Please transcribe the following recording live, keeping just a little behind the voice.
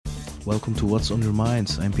Welcome to What's on Your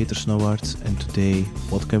Mind. I'm Peter Snowart, and today,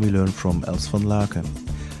 what can we learn from Els van Laken?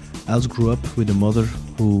 Els grew up with a mother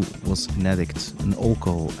who was an addict, an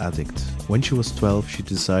alcohol addict. When she was 12, she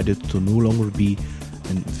decided to no longer be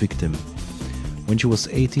a victim. When she was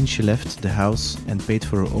 18, she left the house and paid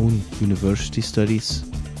for her own university studies.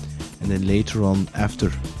 And then later on, after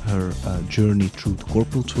her journey through the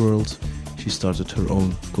corporate world, she started her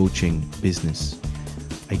own coaching business.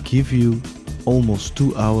 I give you almost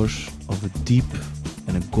 2 hours of a deep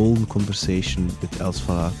and a golden conversation with Els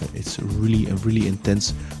van Laken. It's a really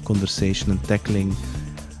intense conversation and tackling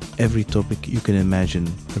every topic you can imagine.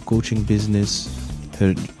 Her coaching business,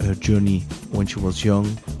 her journey when she was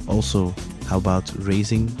young, also how about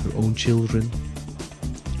raising her own children,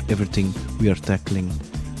 everything we are tackling,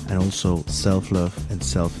 and also self-love and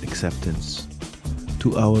self-acceptance.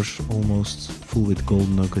 2 hours almost full with gold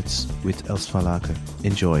nuggets with Els van Laken.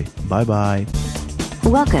 Enjoy. Bye-bye.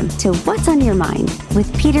 Welcome to What's on Your Mind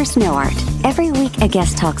with Peter Snowart. Every week a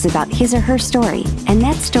guest talks about his or her story, and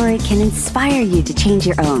that story can inspire you to change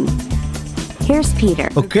your own. Here's Peter.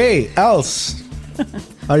 Okay, Els.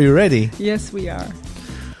 Are you ready? Yes, we are.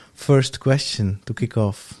 First question to kick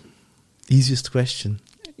off. Easiest question.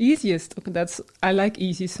 Easiest. Okay, I like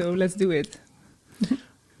easy, so let's do it.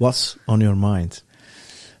 What's on your mind?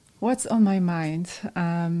 What's on my mind?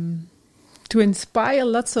 To inspire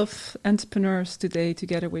lots of entrepreneurs today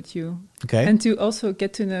together with you. Okay. And to also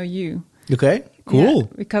get to know you. Okay, cool. Yeah,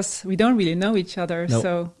 because we don't really know each other. No,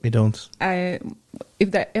 so we don't.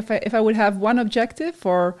 If I would have one objective,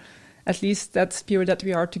 or at least that spirit that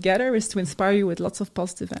we are together, is to inspire you with lots of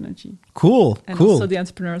positive energy. Cool, and cool. Also the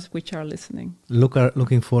entrepreneurs which are listening.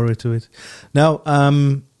 Looking forward to it. Now,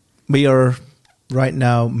 we are right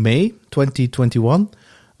now May 2021.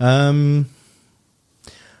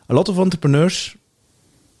 A lot of entrepreneurs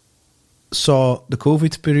saw the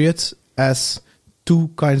COVID period as two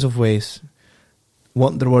kinds of ways.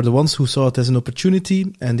 There were the ones who saw it as an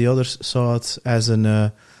opportunity, and the others saw it as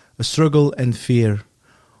a struggle and fear.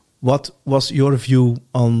 What was your view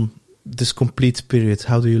on this complete period?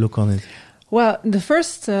 How do you look on it? Well, the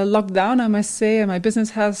first lockdown, I must say, my business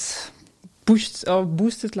has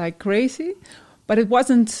boosted like crazy. But it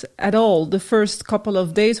wasn't at all the first couple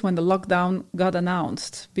of days when the lockdown got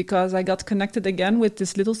announced, because I got connected again with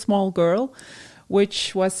this little small girl,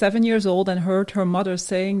 which was 7 years old, and heard her mother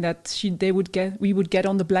saying that we would get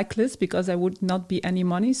on the blacklist because there would not be any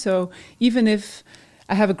money. So even if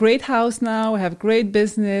I have a great house now, I have a great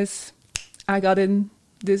business, I got in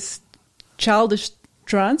this childish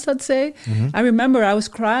trance, I'd say. Mm-hmm. I remember I was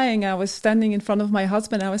crying. I was standing in front of my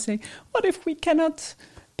husband. I was saying, what if we cannot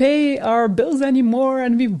pay our bills anymore,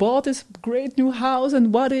 and we bought this great new house,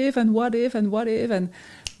 and what if, and what if, and what if? And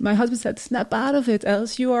my husband said, snap out of it,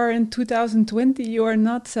 else you are in 2020, you are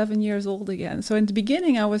not 7 years old again. So in the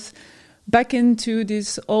beginning, I was back into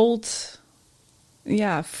these old,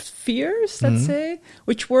 fears, let's say,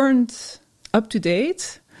 which weren't up to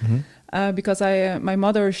date. Mm-hmm. Because my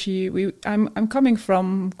mother, I'm coming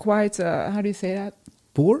from quite, how do you say that?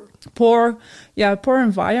 Poor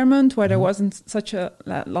environment where there wasn't such a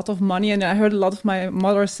lot of money. And I heard a lot of my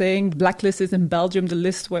mother saying blacklist is in Belgium the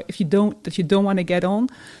list where you don't want to get on,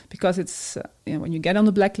 because it's when you get on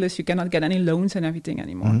the blacklist you cannot get any loans and everything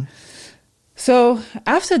anymore. Mm-hmm. So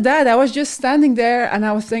after that I was just standing there, and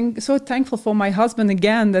I was so thankful for my husband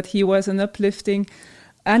again, that he was an uplifting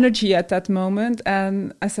energy at that moment.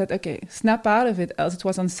 And I said, okay, snap out of it, else. It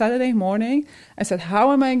was on Saturday morning. I said,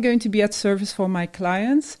 how am I going to be at service for my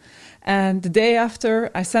clients? And the day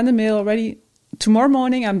after, I sent a mail already. Tomorrow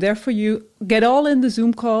morning, I'm there for you. Get all in the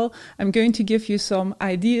Zoom call. I'm going to give you some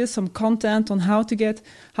ideas, some content on how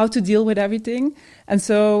to deal with everything. And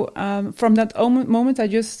so from that moment, I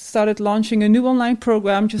just started launching a new online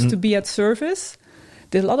program just to be at service.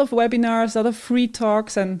 Did a lot of webinars, a lot of free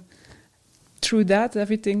talks, and through that,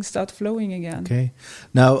 everything started flowing again. Okay.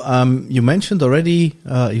 Now, you mentioned already,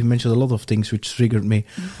 you mentioned a lot of things which triggered me.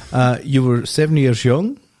 You were 7 years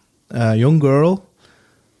young girl,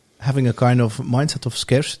 having a kind of mindset of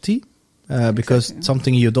scarcity, because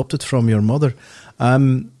something you adopted from your mother.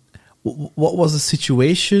 What was the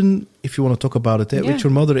situation, if you want to talk about it, with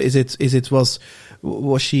your mother?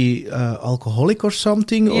 Was she alcoholic or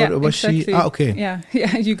something, or was she? Okay.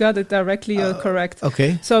 Yeah, you got it directly. Correct.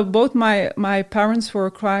 Okay. So both my parents were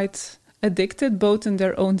quite addicted, both in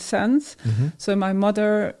their own sense. Mm-hmm. So my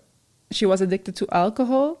mother, she was addicted to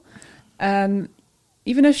alcohol, and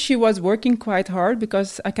even if she was working quite hard,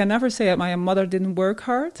 because I can never say that my mother didn't work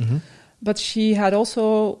hard, but she had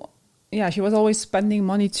also. She was always spending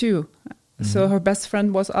money too. Mm-hmm. So her best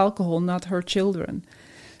friend was alcohol, not her children.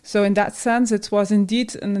 So in that sense, it was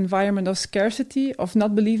indeed an environment of scarcity, of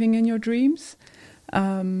not believing in your dreams,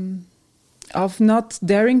 of not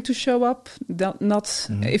daring to show up.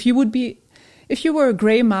 If you were a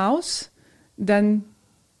gray mouse, then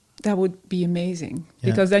that would be amazing,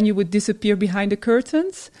 because then you would disappear behind the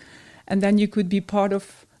curtains, and then you could be part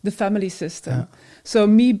of the family system. Yeah. So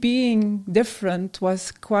me being different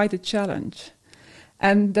was quite a challenge.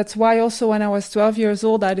 And that's why also when I was 12 years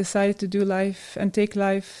old, I decided to do life and take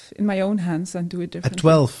life in my own hands and do it differently. At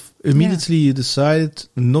 12, immediately you decided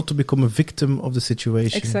not to become a victim of the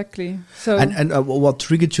situation. Exactly. So and what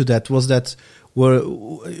triggered you? That was that.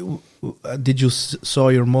 Did you saw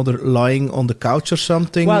your mother lying on the couch or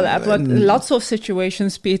something? Well, lots of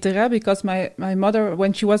situations, Peter, because my mother,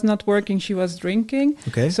 when she was not working, she was drinking.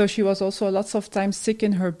 Okay. So she was also lots of times sick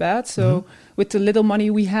in her bed. So with the little money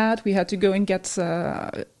we had to go and get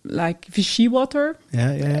like Vichy water.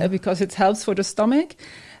 Yeah. Because it helps for the stomach.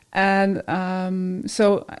 And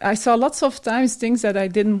so I saw lots of times things that I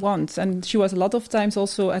didn't want. And she was a lot of times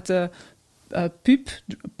also at a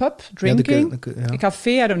pub drinking, a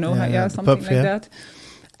cafe, I don't know, something pub, like that.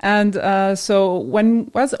 And so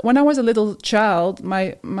when I was a little child,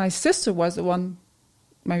 my sister was the one,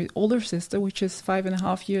 my older sister, which is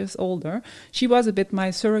 5.5 years older. She was a bit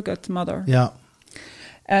my surrogate mother. Yeah.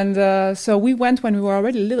 And so we went, when we were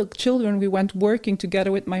already little children, we went working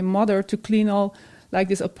together with my mother to clean all like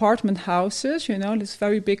these apartment houses, this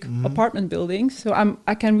very big apartment buildings. So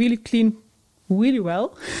I can really clean really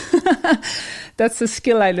well. That's a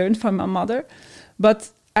skill I learned from my mother. But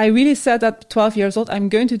I really said at 12 years old, I'm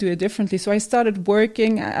going to do it differently. So I started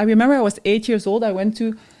working. I remember I was 8 years old. I went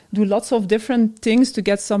to do lots of different things to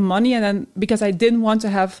get some money. And then because I didn't want to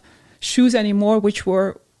have shoes anymore, which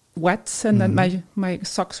were wet, and then my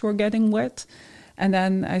socks were getting wet. And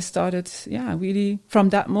then I started, really from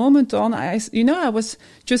that moment on, I was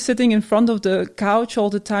just sitting in front of the couch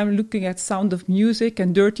all the time, looking at Sound of Music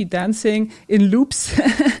and Dirty Dancing in loops.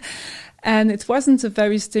 And it wasn't a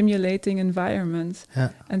very stimulating environment. Yeah.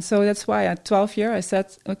 And so that's why at 12 years, I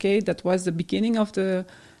said, okay, that was the beginning of the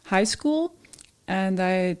high school. And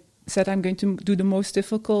I said, I'm going to do the most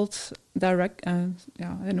difficult direction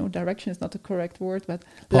is not the correct word, but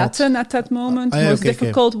Latin at that moment, most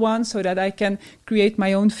difficult one, so that I can create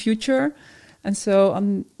my own future. And so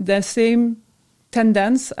on the same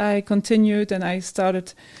tendency, I continued and I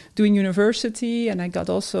started doing university, and I got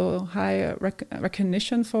also high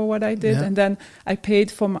recognition for what I did. Yeah. And then I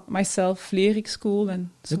paid for myself Lyric school and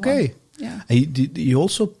so on. Yeah. You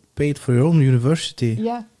also paid for your own university?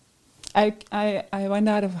 Yeah. I went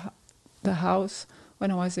out of the house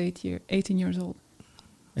when I was 18 years old.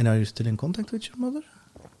 And are you still in contact with your mother?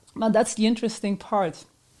 Well, that's the interesting part.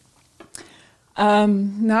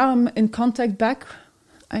 Now I'm in contact back,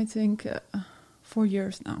 I think, 4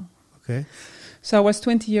 years now. Okay. So I was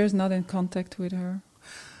 20 years not in contact with her.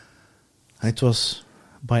 It was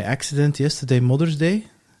by accident yesterday, Mother's Day.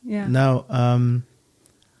 Yeah. Now,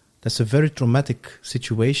 that's a very traumatic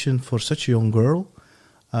situation for such a young girl.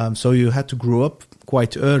 So you had to grow up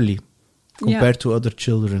quite early compared to other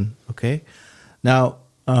children, okay? Now,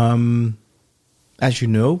 as you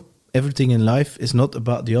know, everything in life is not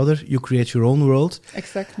about the other. You create your own world.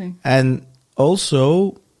 Exactly. And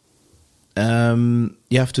also,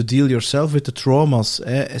 you have to deal yourself with the traumas,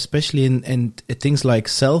 especially in things like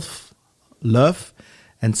self-love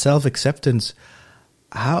and self-acceptance.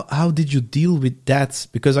 How did you deal with that?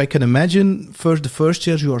 Because I can imagine the first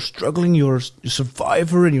years you are struggling, you're a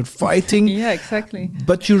survivor and you're fighting. Yeah, exactly.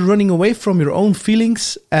 But you're running away from your own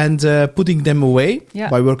feelings and putting them away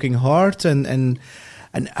by working hard. And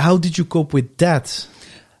how did you cope with that?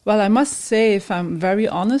 Well, I must say, if I'm very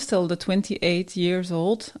honest, till the 28 years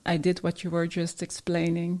old, I did what you were just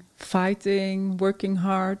explaining. Fighting, working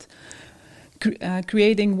hard,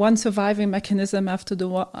 creating one surviving mechanism after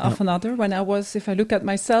another. If I look at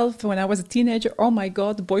myself, when I was a teenager, oh my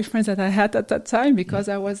God, the boyfriends that I had at that time, because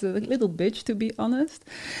I was a little bitch, to be honest.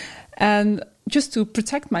 And just to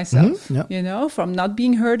protect myself, from not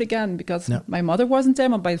being hurt again, because my mother wasn't there,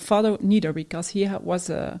 but my father neither, because he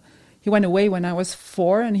went away when I was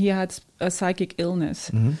 4 and he had a psychic illness.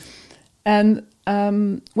 Mm-hmm.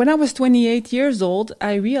 And when I was 28 years old,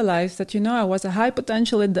 I realized that, I was a high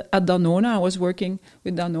potential at Danone. I was working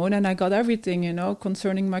with Danone and I got everything,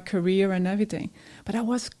 concerning my career and everything. But I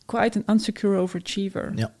was quite an insecure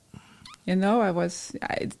overachiever. Yeah.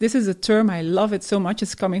 This is a term, I love it so much.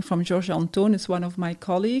 It's coming from Georges Anton. It's one of my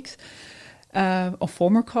colleagues, or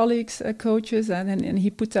former colleagues, coaches. And he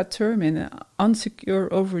put that term in, insecure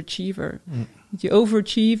overachiever. Mm. You're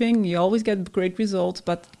overachieving, you always get great results,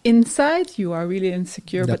 but inside you are really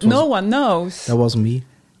insecure, but no one knows. That was me.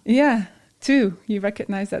 Yeah, too. You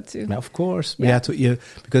recognize that too. Yeah, of course. Yeah,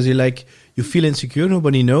 because you feel insecure,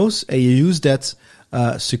 nobody knows, and you use that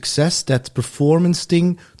success, that performance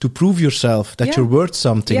thing to prove yourself that you're worth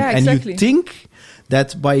something. Yeah, exactly. And you think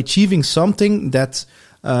that by achieving something, that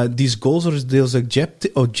these goals or those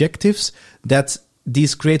objectives, that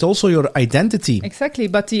these create also your identity. Exactly,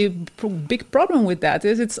 but the big problem with that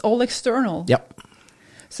is it's all external. Yep.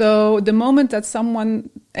 So the moment that someone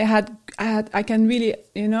I can really,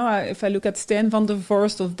 if I look at Stijn van der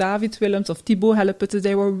Vorst, of David Willems, of Thibaut Helleputte,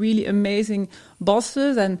 they were really amazing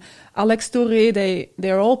bosses. And Alex Doré,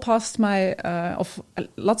 they're all past my,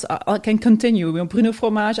 lots. I can continue. Bruno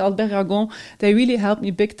Fromage, Albert Ragon, they really helped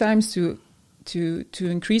me big times to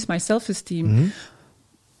increase my self-esteem. Mm-hmm.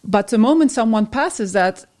 But the moment someone passes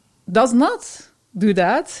that does not do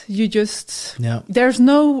that, you just, there's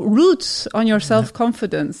no roots on your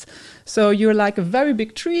self-confidence. So you're like a very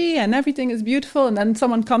big tree and everything is beautiful, and then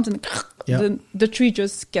someone comes and the tree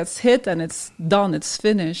just gets hit and it's done, it's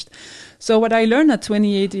finished. So what I learned at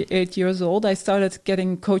 28 years old, I started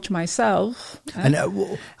getting coach myself. And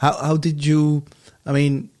how did you,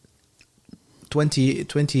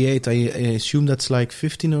 28, I assume that's like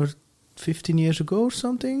 15 years ago or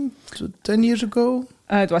something? 10 years ago?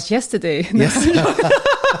 It was yesterday. Yes.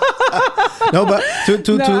 No, but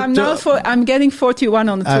I'm getting 41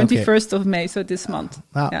 on the 21st of May, so this month.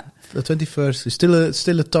 The 21st is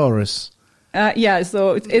still a Taurus.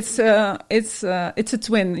 So it's a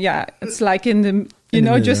twin. Yeah, it's like in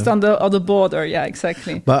the just on the border. Yeah,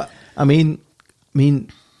 exactly. But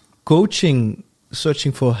coaching,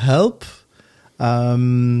 searching for help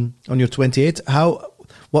on your 28.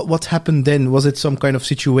 What happened then? Was it some kind of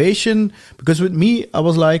situation? Because with me, I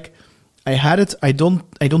was like, I had it. I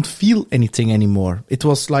don't feel anything anymore. It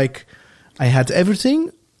was like I had everything,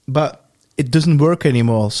 but it doesn't work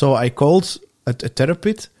anymore. So I called a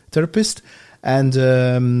therapist, and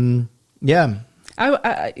I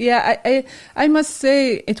must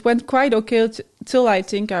say it went quite okay till I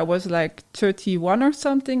think I was like 31 or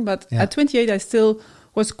something. But at 28, I still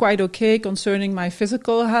was quite okay concerning my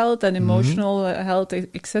physical health and emotional health,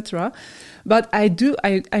 etc. But I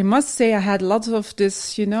must say I had lots of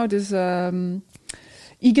this,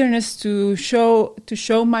 eagerness to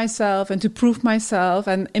show myself and to prove myself.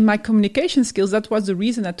 And in my communication skills, that was the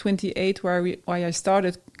reason at 28 why I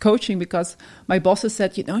started coaching, because my bosses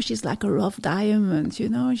said, she's like a rough diamond,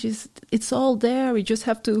 it's all there. We just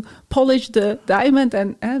have to polish the diamond.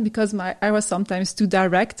 And because I was sometimes too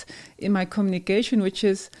direct in my communication, which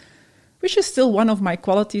is still one of my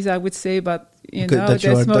qualities, I would say, but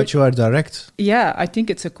that you are direct. Yeah, I think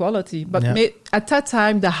it's a quality. But at that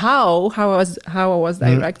time, the how I was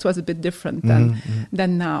direct was a bit different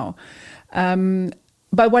than now.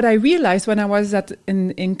 But what I realized when I was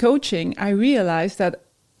in coaching, I realized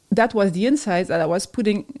that was the insight that I was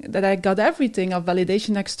that I got everything of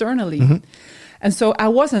validation externally. Mm-hmm. And so I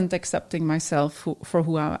wasn't accepting myself for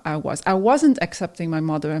who I was. I wasn't accepting my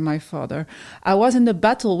mother and my father. I was in the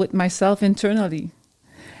battle with myself internally.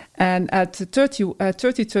 And at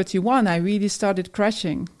 31, I really started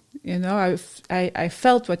crashing. I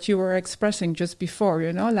felt what you were expressing just before,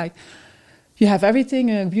 like you have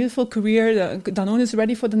everything, a beautiful career, Danone is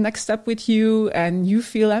ready for the next step with you, and you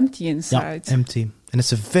feel empty inside. Yeah, empty. And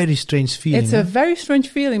it's a very strange feeling. It's a very strange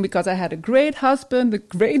feeling, because I had a great husband, a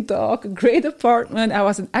great dog, a great apartment. I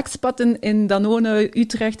was an expat in Danone,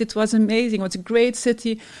 Utrecht. It was amazing. It was a great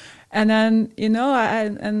city. And then,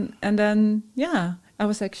 I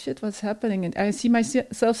was like, shit, what's happening? And I see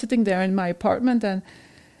myself sitting there in my apartment,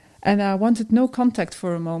 and I wanted no contact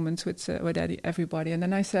for a moment with everybody. And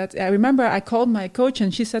then I remember I called my coach,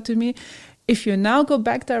 and she said to me, if you now go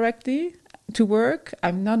back directly to work,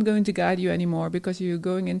 I'm not going to guide you anymore, because you're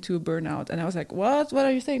going into burnout. And I was like, what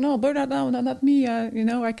are you saying? No, burnout, no, not me.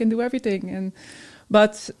 I can do everything.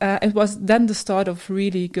 But it was then the start of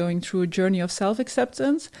really going through a journey of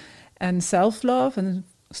self-acceptance and self-love, and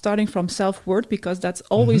starting from self-worth, because that's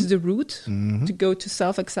always the route to go to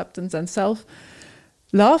self-acceptance and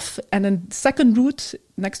self-love. And then the second route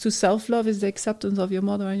next to self-love is the acceptance of your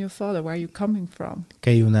mother and your father, where you're coming from.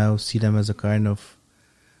 Can you now see them as a kind of,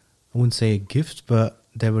 I wouldn't say a gift, but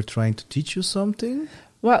they were trying to teach you something?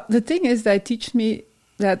 Well, the thing is, they teach me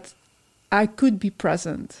that I could be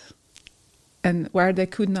present and where they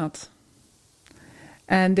could not.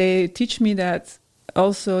 And they teach me that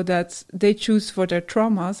also that they choose for their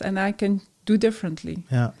traumas, and I can do differently.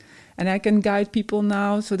 Yeah. And I can guide people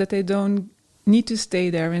now so that they don't need to stay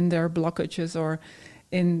there in their blockages or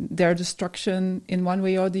in their destruction in one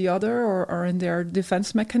way or the other, or in their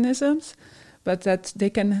defense mechanisms, but that they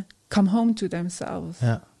can come home to themselves.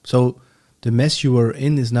 Yeah. So the mess you were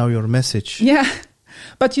in is now your message. Yeah.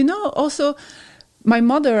 But also my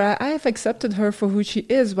mother, I have accepted her for who she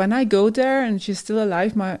is. When I go there and she's still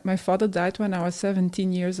alive, my father died when I was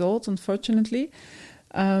 17 years old, unfortunately.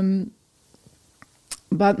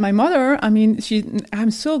 But my mother,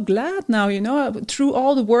 I'm so glad now, through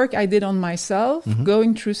all the work I did on myself,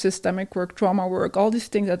 going through systemic work, trauma work, all these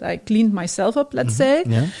things that I cleaned myself up, let's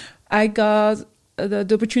say, I got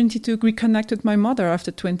the opportunity to reconnect with my mother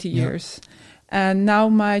after 20 years. And now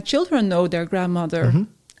my children know their grandmother.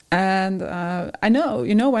 And I know,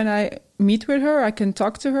 when I meet with her, I can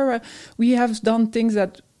talk to her. We have done things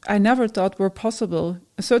that I never thought were possible.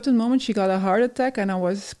 A certain moment, she got a heart attack, and I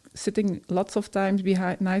was sitting lots of times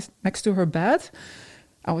next to her bed.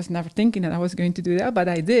 I was never thinking that I was going to do that, but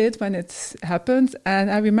I did when it happened.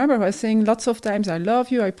 And I remember I was saying lots of times, I love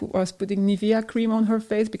you. I was putting Nivea cream on her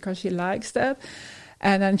face because she likes that.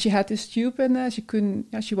 And then she had this tube in there.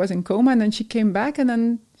 She was in coma, and then she came back, and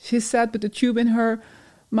then she said with the tube in her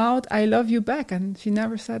mouth, I love you back. And she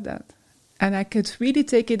never said that. And I could really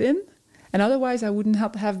take it in. And otherwise, I wouldn't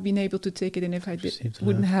have been able to take it in if I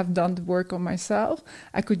wouldn't have done the work on myself.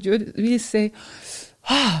 I could really say,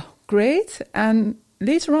 great. And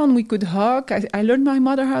later on, we could hug. I learned my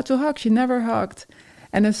mother how to hug. She never hugged.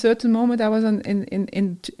 And at a certain moment, I was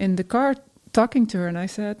in the car talking to her, and I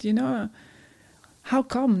said, how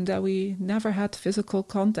come that we never had physical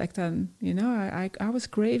contact? And, I was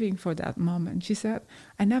craving for that moment. She said,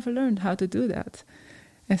 I never learned how to do that.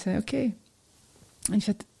 I said, okay. And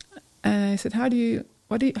I said, how do you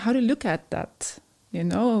look at that?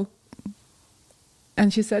 And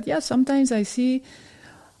she said, yeah, sometimes I see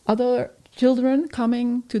other children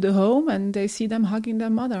coming to the home and they see them hugging their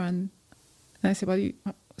mother. And I said,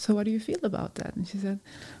 what do you feel about that? And she said,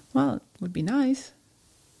 well, it would be nice.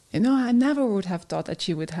 I never would have thought that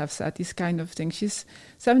she would have said these kind of things. She's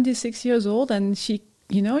 76 years old, and she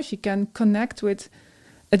can connect with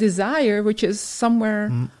a desire which is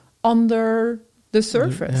somewhere under the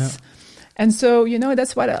surface. Yeah. And so,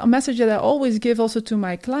 that's what a message that I always give also to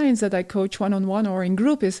my clients that I coach one-on-one or in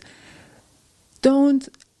group is, don't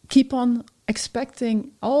keep on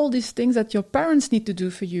expecting all these things that your parents need to do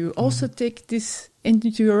for you. Also take this into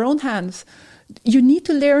your own hands. You need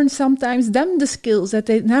to learn sometimes them the skills that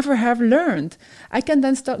they never have learned. I can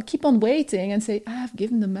then keep on waiting and say, I have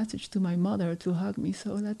given the message to my mother to hug me,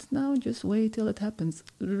 so let's now just wait till it happens.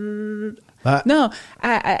 No,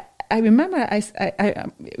 I remember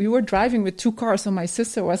we were driving with two cars, so my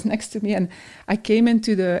sister was next to me, and I came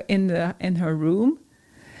into in her room,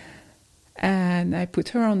 and I put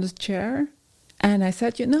her on the chair, and I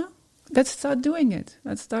said, let's start doing it.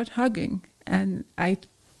 Let's start hugging. And I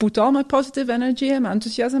put all my positive energy and my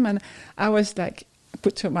enthusiasm, and I was like,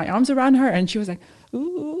 put my arms around her, and she was like,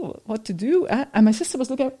 ooh, what to do? And my sister was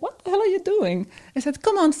looking, what the hell are you doing? I said,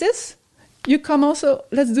 come on, sis. You come also,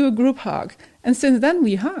 let's do a group hug. And since then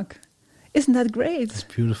we hug. Isn't that great? It's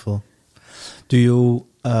beautiful. Do you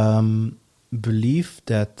believe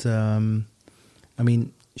that,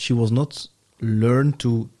 she was not learned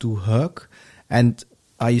to hug, and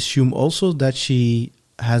I assume also that she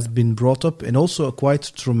has been brought up in also a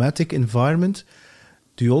quite traumatic environment.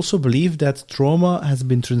 Do you also believe that trauma has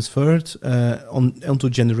been transferred onto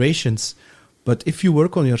generations? But if you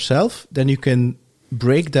work on yourself, then you can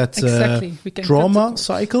break that trauma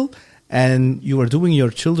cycle, and you are doing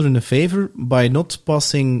your children a favor by not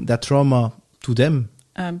passing that trauma to them.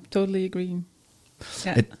 I'm totally agreeing.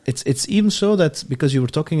 Yeah. It's even so that, because you were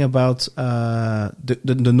talking about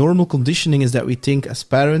the normal conditioning is that we think as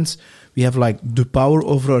parents we have like the power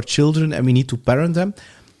over our children and we need to parent them.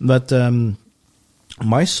 But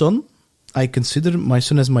my son, I consider my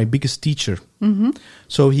son as my biggest teacher. Mm-hmm.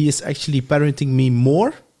 So he is actually parenting me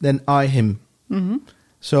more than I him. Mm-hmm.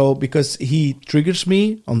 So because he triggers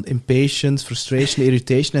me on impatience, frustration,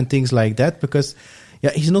 irritation and things like that, because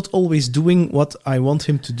he's not always doing what I want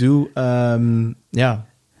him to do.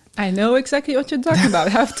 I know exactly what you're talking about. I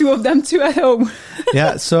have two of them too at home.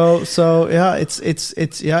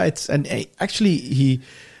 Actually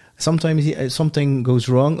sometimes something goes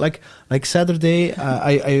wrong. Like Saturday,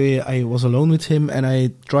 I was alone with him and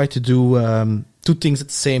I tried to do two things at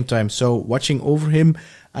the same time. So watching over him,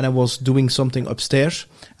 and I was doing something upstairs,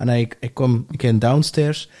 and I came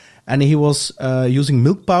downstairs. And he was using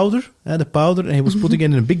milk powder, the powder, and he was putting it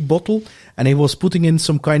in a big bottle, and he was putting in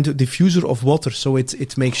some kind of diffuser of water, so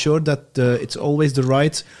it makes sure that it's always the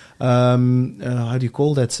right, how do you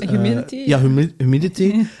call that? Humidity.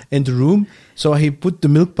 Humidity in the room. So he put the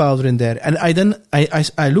milk powder in there, and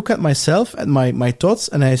I look at myself and my thoughts,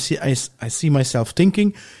 and I see myself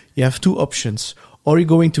thinking, you have two options. or you're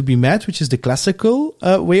going to be mad, which is the classical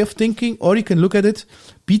way of thinking, or you can look at it,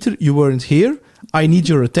 Peter, you weren't here, I need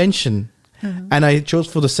your attention. Mm-hmm. And I chose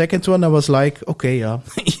for the second one. I was like, okay, yeah,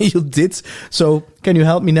 you did. So can you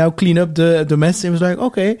help me now clean up the mess? He was like,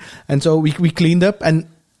 okay. And so we cleaned up, and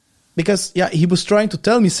because, he was trying to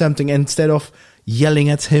tell me something instead of yelling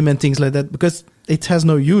at him and things like that, because it has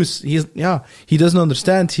no use. He doesn't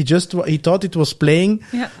understand. He thought it was playing.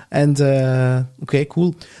 Yeah. And, okay,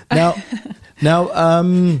 cool. Now,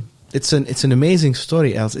 it's an amazing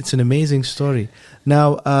story, Els. It's an amazing story.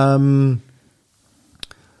 Now,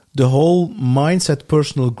 the whole mindset,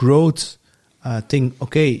 personal growth thing,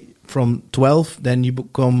 okay, from 12, then you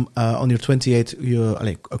become, on your 28, you're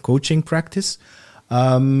like a coaching practice.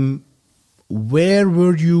 Where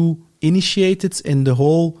were you initiated in the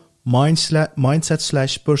whole mindset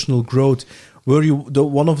 / personal growth? Were you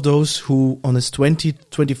one of those who on his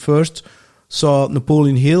 21st saw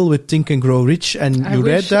Napoleon Hill with Think and Grow Rich, and you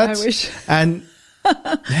read that? I wish. And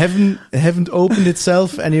haven't opened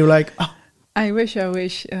itself, and you're like, oh. I wish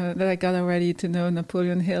that I got already to know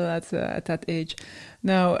Napoleon Hill at that age.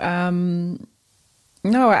 No, I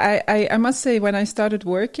must say, when I started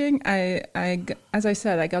working, I as I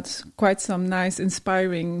said, I got quite some nice,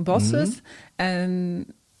 inspiring bosses,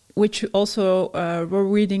 and which also were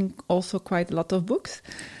reading also quite a lot of books.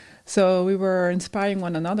 So we were inspiring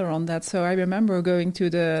one another on that. So I remember going to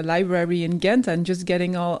the library in Ghent and just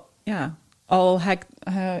getting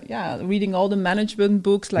reading all the management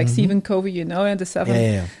books like Stephen Covey, and the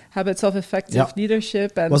 7 Habits of Effective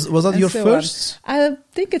Leadership. And was that your first? I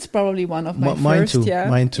think it's probably one of my first. Too. Yeah,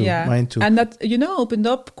 mine too. And that opened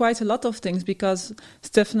up quite a lot of things, because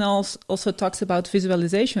Stefan also talks about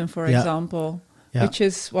visualization, for example, which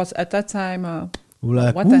was at that time.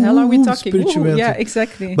 What the hell are we talking? Spirituality. Yeah,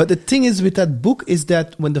 exactly. But the thing is with that book is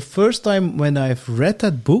that when I've read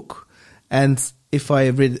that book, and if I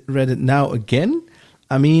read it now again,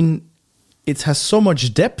 I mean, it has so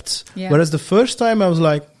much depth. Yeah. Whereas the first time I was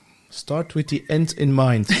like, start with the end in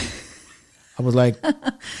mind. I was like,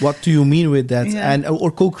 what do you mean with that? Yeah. And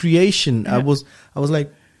or co-creation. Yeah. I was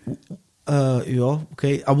like,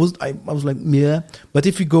 okay. I was like, yeah. But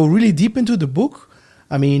if you go really deep into the book,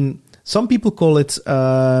 I mean, some people call it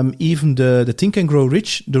even the Think and Grow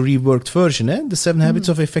Rich, the reworked version, the 7 Habits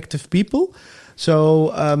of Effective People.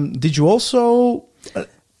 So did you also...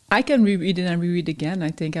 I can reread it and reread again. I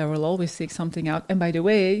think I will always take something out. And by the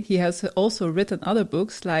way, he has also written other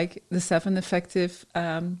books like The 7 Effective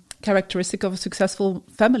Characteristics of a Successful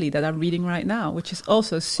Family that I'm reading right now, which is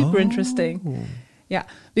also super interesting. Yeah,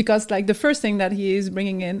 because like the first thing that he is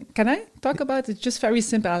bringing in, can I talk about it? It's just very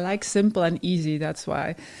simple. I like simple and easy. That's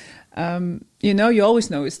why. You always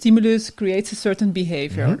know stimulus creates a certain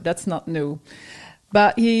behavior. That's not new.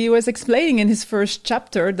 But he was explaining in his first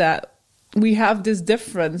chapter that we have this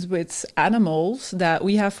difference with animals, that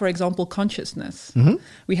we have, for example, consciousness.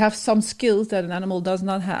 We have some skills that an animal does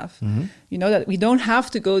not have. That we don't have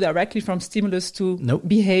to go directly from stimulus to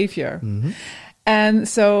behavior. And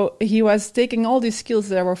so he was taking all these skills.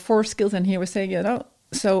 There were 4 skills, and he was saying,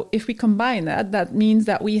 so if we combine that means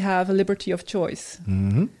that we have a liberty of choice.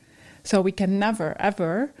 So we can never,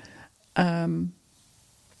 ever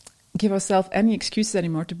give ourselves any excuses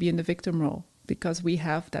anymore to be in the victim role, because we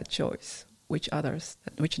have that choice, which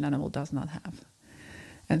an animal does not have.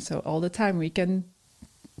 And so all the time we can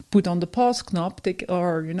put on the pause knob,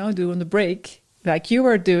 or do on the break, like you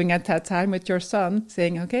were doing at that time with your son,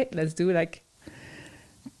 saying, okay, let's do like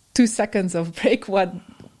 2 seconds of break.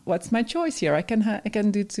 What's my choice here? I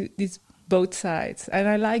can do these both sides. And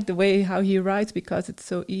I like the way how he writes, because it's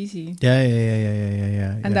so easy.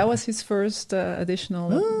 Yeah. And that was his first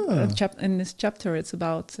additional in this chapter. It's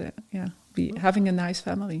about having a nice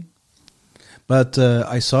family. But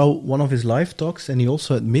I saw one of his live talks, and he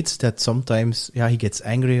also admits that sometimes he gets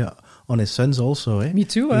angry on his sons also. Me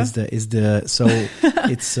too. So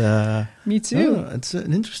it's me too. Oh, it's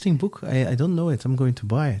an interesting book. I don't know it. I'm going to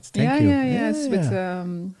buy it. Thank you.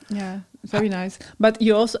 It's very nice. But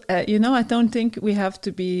you also, I don't think we have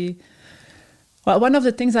to be. Well, one of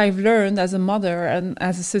the things I've learned as a mother and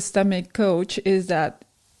as a systemic coach is that,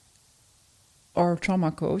 or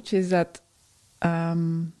trauma coach, is that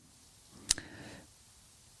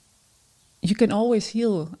you can always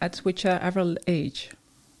heal at whichever age.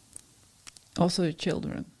 Also your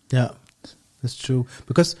children. Yeah, that's true.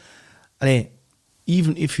 Because,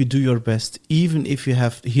 even if you do your best, even if you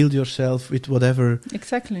have healed yourself with whatever...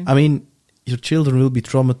 Exactly. I mean, your children will be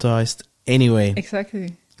traumatized anyway.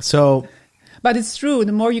 Exactly. So... But it's true.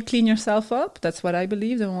 The more you clean yourself up, that's what I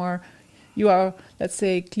believe, the more you are, let's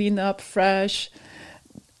say, clean up, fresh,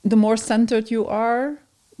 the more centered you are,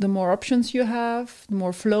 the more options you have, the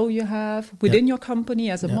more flow you have within your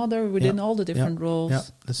company as a mother, within all the different roles. Yeah,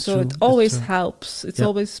 that's so true. it always helps. It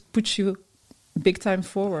always puts you big time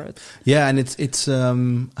forward. Yeah, and it's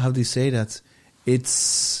how do you say that?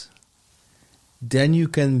 It's then you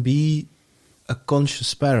can be a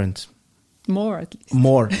conscious parent. More at least.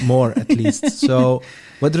 More at least. So,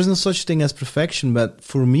 but there's no such thing as perfection. But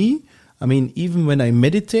for me, I mean, even when I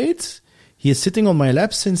meditate, he is sitting on my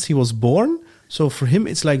lap since he was born. So for him,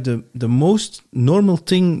 it's like the most normal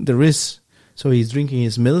thing there is. So he's drinking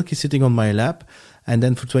his milk, he's sitting on my lap, and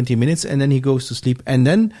then for 20 minutes, and then he goes to sleep. And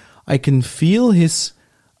then I can feel his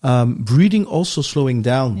breathing also slowing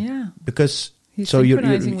down. Yeah. Because he's so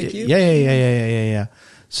synchronizing with you. Yeah.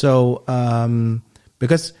 So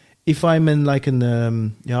because if I'm in like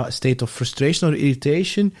a state of frustration or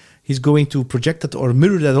irritation, he's going to project that or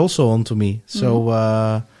mirror that also onto me.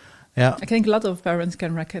 So yeah, I think a lot of parents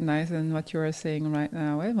can recognize in what you are saying right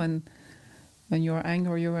now. When you're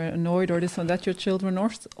angry or you're annoyed or this or that, your children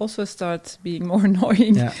also start being more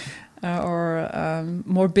annoying or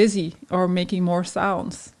more busy or making more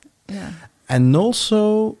sounds. Yeah, and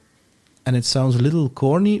also, and it sounds a little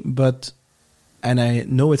corny, but and I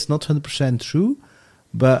know it's not 100% true,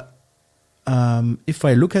 but if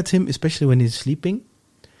I look at him, especially when he's sleeping,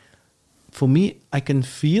 for me, I can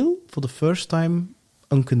feel for the first time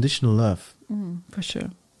unconditional love. For sure.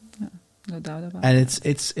 Yeah, no doubt about and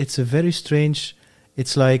that. it's a very strange,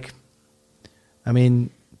 it's like, I mean,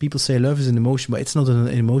 people say love is an emotion, but it's not an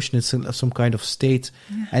emotion, it's some kind of state.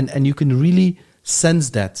 Yeah. And you can really sense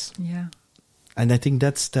that. Yeah. And I think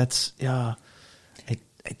that's yeah, I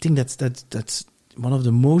think that's one of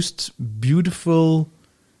the most beautiful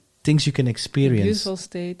things you can experience. Beautiful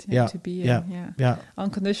state to be in. Yeah.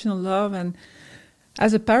 Unconditional love. And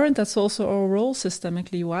as a parent, that's also our role,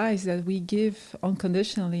 systemically wise, that we give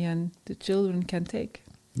unconditionally and the children can take.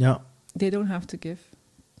 Yeah. They don't have to give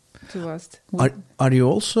to us. Are you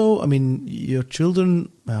also, I mean, your children,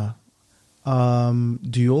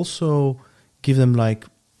 do you also give them like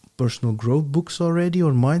personal growth books already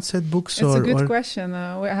or mindset books? It's a good question.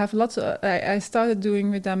 I have lots of, I started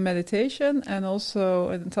doing with them meditation and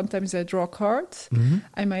sometimes I draw cards. Mm-hmm.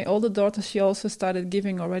 And my older daughter, she also started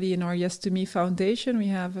giving already in our Yes to Me Foundation. We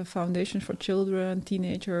have a foundation for children,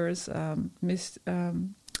 teenagers,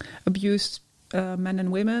 abused men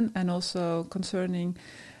and women, and also concerning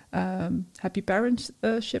happy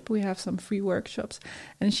parentship. We have some free workshops,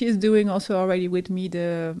 and she is doing also already with me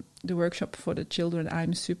the workshop for the children.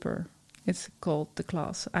 I'm Super. It's called the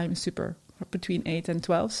class I'm Super between 8 and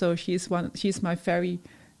 12. So she's my very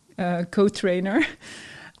co-trainer.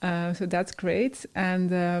 So that's great. And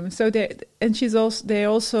they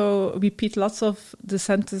also repeat lots of the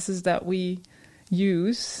sentences that we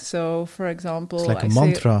use. So, for example, it's like a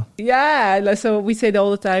mantra. So we say it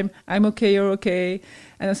all the time, I'm okay, you're okay.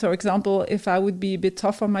 And so, for example, if I would be a bit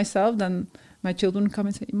tough on myself, then my children come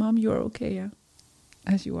and say, Mom, you're okay, yeah,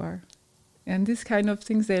 as you are. And these kind of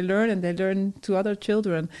things they learn, and they learn to other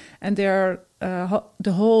children. And they are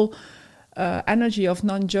the whole energy of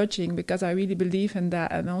non-judging, because I really believe in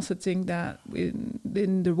that, and also think that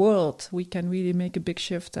in the world we can really make a big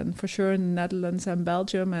shift. And for sure in the Netherlands and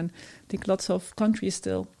Belgium, and I think lots of countries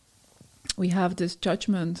still, we have this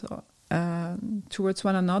judgment towards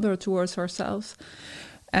one another, towards ourselves.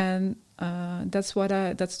 And that's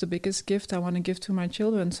the biggest gift I want to give to my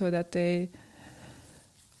children, so that they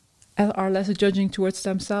are less judging towards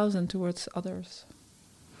themselves and towards others.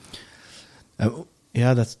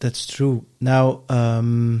 Yeah, that's true. Now,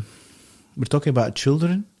 we're talking about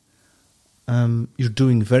children. You're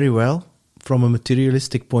doing very well from a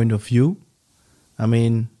materialistic point of view. I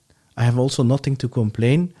mean, I have also nothing to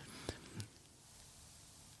complain.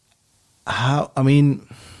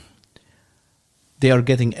 They are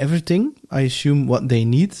getting everything, I assume, what they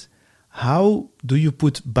need. How do you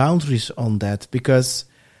put boundaries on that? Because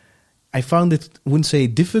I found it, I wouldn't say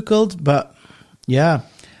difficult, but yeah.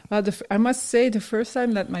 Well, I must say, the first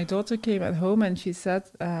time that my daughter came at home and she said,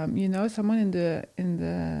 someone in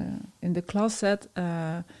the class said,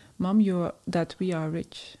 "Mom, that we are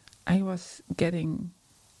rich." I was getting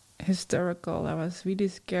hysterical. I was really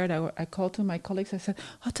scared. I called to my colleagues. I said,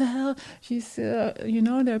 "What the hell? She's,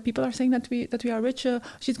 there people are saying that we are rich.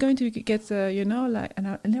 She's going to get, And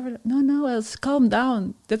I never. No, else calm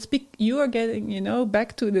down. You are getting,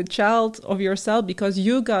 back to the child of yourself, because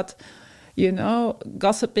you got,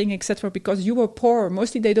 gossiping, etc. Because you were poor.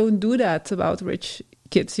 Mostly they don't do that about rich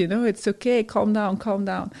kids. It's okay. Calm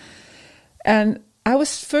down. And I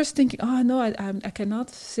was first thinking, oh no, I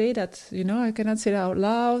cannot say that, I cannot say that out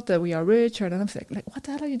loud, that we are rich. And I was like, what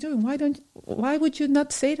the hell are you doing? Why would you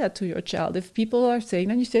not say that to your child? If people are saying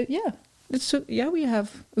that, you say, we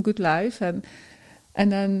have a good life. And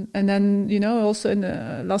then, also in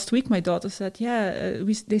last week, my daughter said,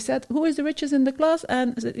 they said, who is the richest in the class?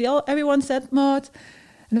 And everyone said Maud.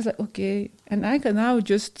 And I was like, okay. And I can now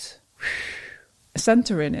just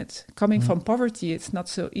center in it. Coming from poverty, it's not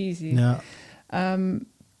so easy. Yeah.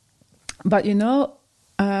 But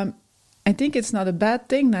I think it's not a bad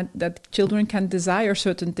thing that children can desire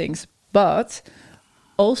certain things. But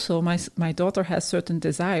also, my daughter has certain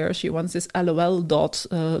desires. She wants this LOL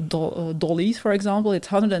dollies, for example. It's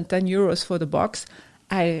 110 euros for the box.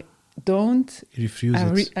 I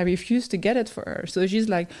refuse to get it for her. So she's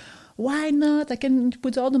like, why not? I can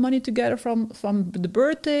put all the money together from the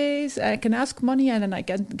birthdays. I can ask money and then I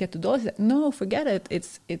can get the dollies. No, forget it.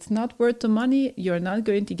 It's not worth the money. You're not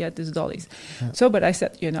going to get these dollies. Yeah. So, but I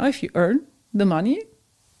said, if you earn the money,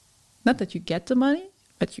 not that you get the money,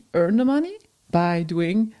 but you earn the money by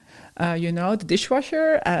doing, the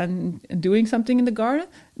dishwasher and doing something in the garden,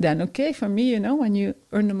 then okay, for me, when you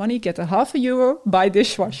earn the money, get €0.50, buy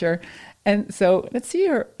dishwasher. And so let's see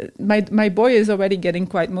her. My boy is already getting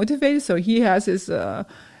quite motivated, so he has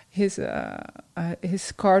his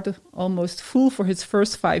card almost full for his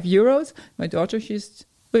first €5. My daughter, she's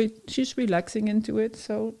relaxing into it.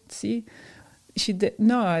 So see,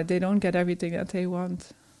 they don't get everything that they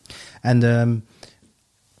want. And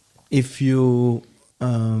if you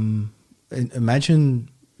imagine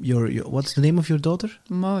your what's the name of your daughter?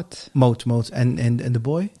 Maud. And the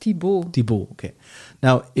boy? Thibaut. Okay.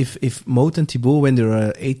 Now, if Maud and Thibaut, when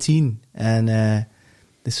they're 18, and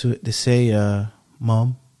they say,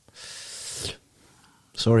 Mom,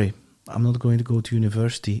 sorry, I'm not going to go to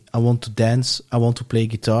university. I want to dance. I want to play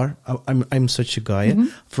guitar. I'm such a guy. Mm-hmm.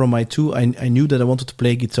 From my 2, I knew that I wanted to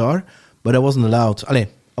play guitar, but I wasn't allowed. I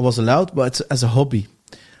was allowed, but as a hobby.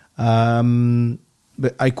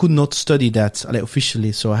 But I could not study that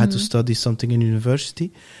officially, so I had to study something in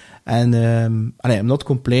university. And I'm not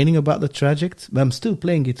complaining about the traject, but I'm still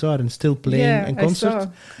playing guitar and still playing in concert.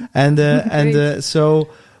 And so,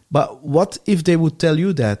 but what if they would tell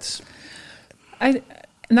you that?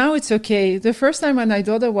 Now it's okay. The first time when my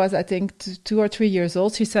daughter was, I think, 2 or 3 years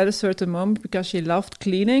old, she said a certain moment, because she loved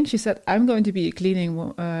cleaning, she said, I'm going to be a cleaning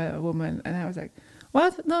woman. And I was like,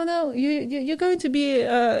 what? No, you're going to be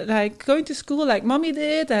going to school like mommy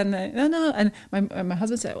did, and no. And my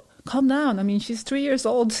husband said, calm down. I mean, she's 3 years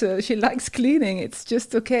old. She likes cleaning. It's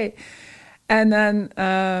just okay. And then,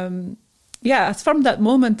 from that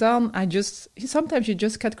moment on, sometimes you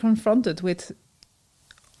just get confronted with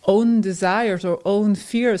own desires or own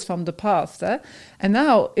fears from the past. And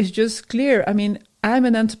now it's just clear. I mean, I'm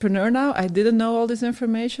an entrepreneur now. I didn't know all this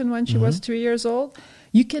information when she was 3 years old.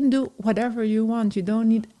 You can do whatever you want. You don't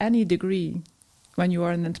need any degree when you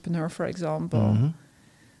are an entrepreneur, for example. Mm-hmm.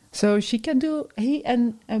 So she can do, he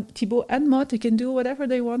and Thibaut and Maud, they can do whatever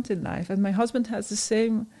they want in life. And my husband has the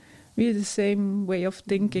same way of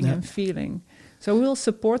thinking and feeling. So we'll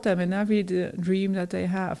support them in every dream that they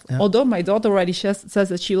have. Yeah. Although my daughter already says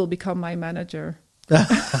that she will become my manager.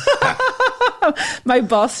 My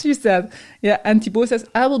boss, she said, and Thibaut says,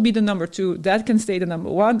 I will be the number 2. Dad can stay the number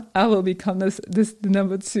 1. I will become the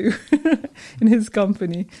number 2 in his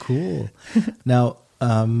company. Cool. Now,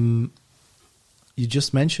 you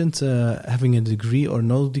just mentioned having a degree or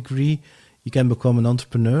no degree, you can become an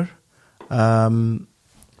entrepreneur.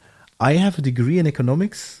 I have a degree in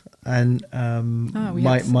economics, and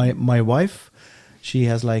my wife, she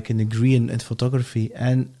has like a degree in photography,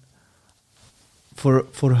 and for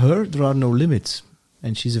her, there are no limits.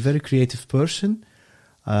 And she's a very creative person.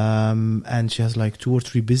 And she has like 2 or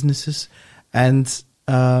 3 businesses. And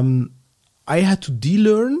I had to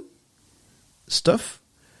de-learn stuff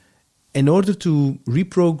in order to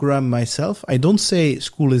reprogram myself. I don't say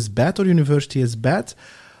school is bad or university is bad.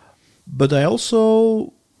 But I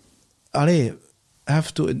also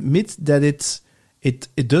have to admit that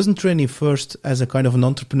it doesn't train you first as a kind of an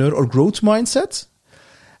entrepreneur or growth mindset.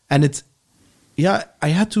 And I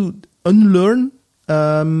had to unlearn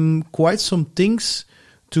quite some things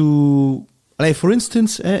to, for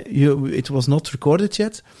instance, it was not recorded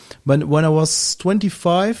yet, but when I was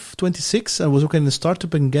 25, 26, I was working in a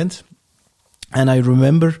startup in Ghent, and I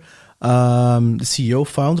remember the CEO,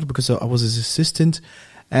 founder, because I was his assistant,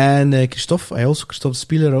 and Christophe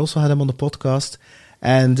Spieler, I also had him on the podcast,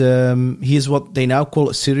 and he is what they now call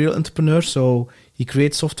a serial entrepreneur, so he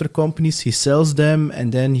creates software companies, he sells them,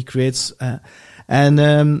 and then he creates...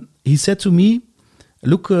 And he said to me,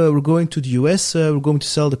 look, we're going to the US, we're going to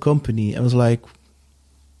sell the company. I was like,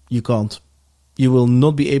 you can't. You will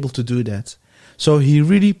not be able to do that. So he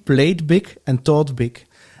really played big and thought big.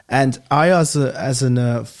 And I, as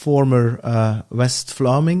a former West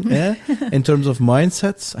Vlaming, in terms of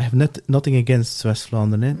mindsets, I have nothing against West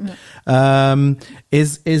Vlaanderen.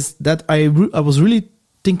 Is that I was really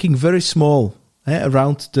thinking very small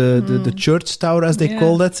around the church tower, as they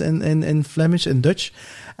call that in Flemish and Dutch.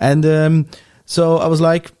 And so I was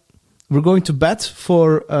like, we're going to bet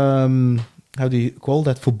for how do you call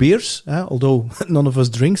that, for beers? Although none of us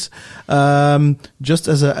drinks. Just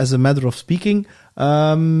as a matter of speaking.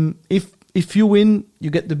 If you win, you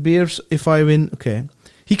get the beers. If I win, okay.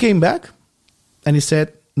 He came back and he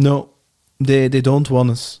said, no, they don't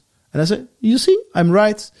want us. And I said, you see, I'm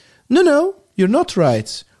right. No, you're not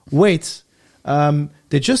right. Wait,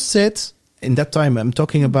 they just said, in that time, I'm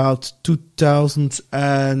talking about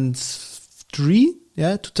 2003.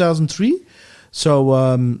 Yeah, 2003.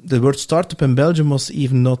 So the word startup in Belgium was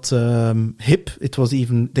even not hip. It was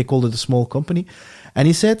even, they called it a small company. And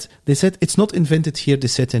they said, it's not invented here, they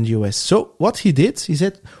said in the US. So what he did, he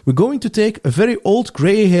said, we're going to take a very old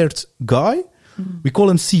gray-haired guy. We call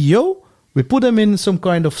him CEO. We put him in some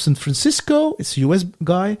kind of San Francisco. It's a US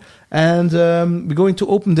guy. And we're going to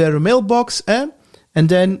open their mailbox. And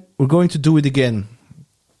then we're going to do it again.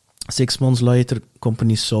 6 months later,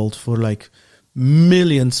 company sold for like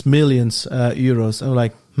millions euros. I'm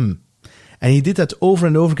like, And he did that over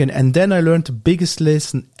and over again. And then I learned the biggest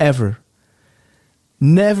lesson ever.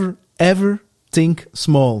 Never, ever think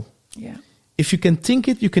small. Yeah. If you can think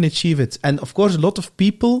it, you can achieve it. And of course, a lot of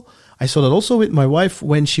people, I saw that also with my wife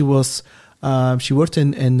when she was, she worked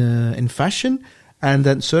in fashion. And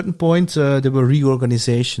at a certain point, there were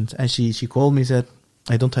reorganizations. And she called me and said,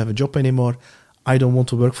 I don't have a job anymore. I don't want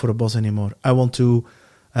to work for a boss anymore. I want to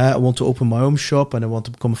open my own shop and I want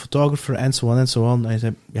to become a photographer and so on and so on. I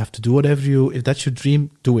said, you have to do whatever if that's your dream,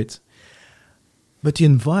 do it. But the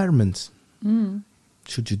environment,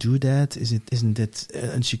 should you do that? Isn't it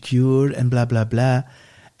insecure and blah, blah, blah.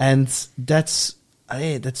 And that's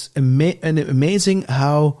amazing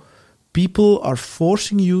how people are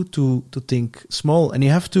forcing you to think small. And you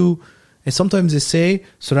have to, and sometimes they say,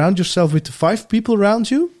 surround yourself with 5 people around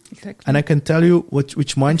you. Exactly. And I can tell you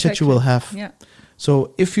which mindset you will have. Yeah.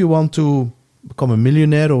 So if you want to become a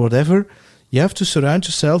millionaire or whatever, you have to surround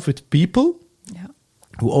yourself with people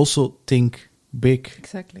who also think big.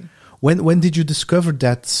 Exactly. When did you discover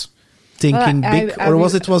that thinking big, or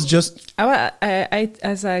was it just?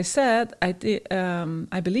 As I said, I did.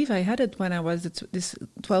 I believe I had it when I was this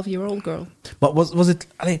 12-year-old girl. But was it?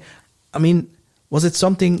 I mean, was it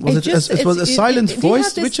something? Was it was a silent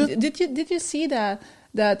voice? Richard? Did you see that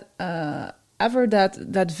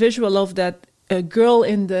visual of that girl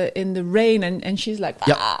in the rain and she's like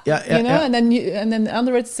and then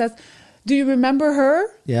under it says, do you remember her?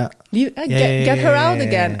 Get her out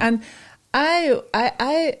again. And I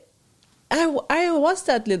was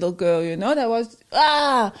that little girl, that was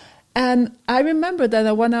and I remember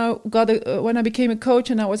that when I became a coach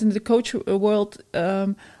and I was in the coach world,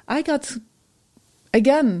 I got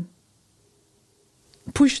again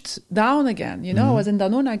pushed down again. I was in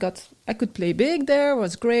Danone. I could play big there. It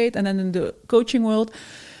was great. And then in the coaching world,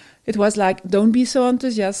 it was like, don't be so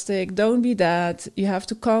enthusiastic. Don't be that. You have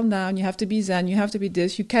to calm down. You have to be zen. You have to be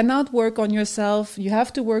this. You cannot work on yourself. You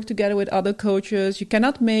have to work together with other coaches. You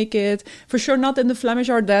cannot make it. For sure not in the Flemish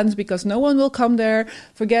Ardennes because no one will come there.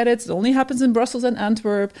 Forget it. It only happens in Brussels and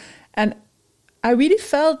Antwerp. And I really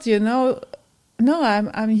felt, no,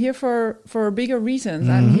 I'm here for bigger reasons.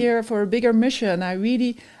 I'm here for a bigger mission. I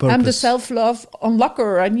really am the self-love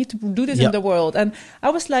unlocker. I need to do this in the world. And I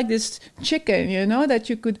was like this chicken, that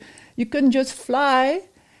you couldn't just fly,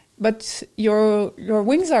 but your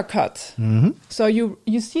wings are cut. So you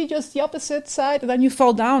see just the opposite side, and then you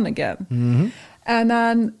fall down again. And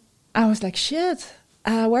then I was like, shit,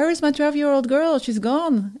 where is my 12-year-old girl? She's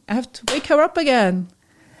gone. I have to wake her up again.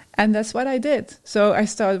 And that's what I did. So I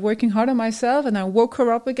started working hard on myself and I woke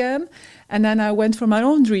her up again. And then I went for my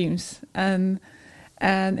own dreams. And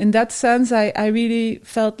in that sense, I really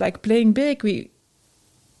felt like playing big. We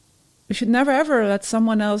should never, ever let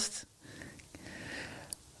someone else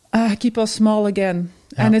keep us small again.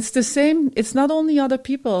 Yeah. And it's the same. It's not only other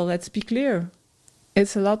people. Let's be clear.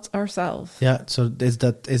 It's a lot ourselves. Yeah, so is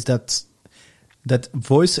that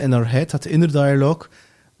voice in our head, that inner dialogue,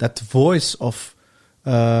 that voice of...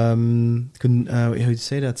 how do you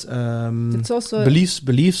say that? It's also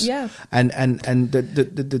beliefs. Yeah. And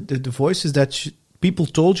the voices that people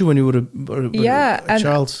told you when you were a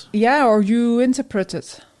child. Yeah, or you interpret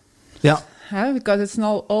it. Yeah. Because it's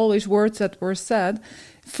not always words that were said.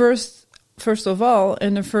 First first of all,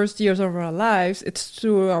 in the first years of our lives, it's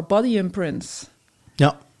through our body imprints.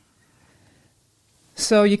 Yeah.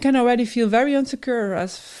 So you can already feel very insecure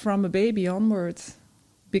as from a baby onwards.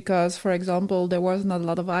 Because, for example, there was not a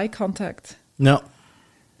lot of eye contact. No.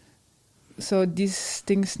 So these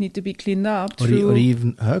things need to be cleaned up. Or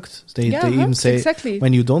even hugged. They even say, exactly.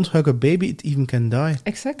 When you don't hug a baby, it even can die.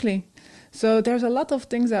 Exactly. So there's a lot of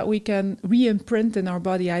things that we can re-imprint in our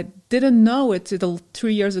body. I didn't know it until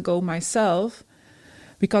 3 years ago myself,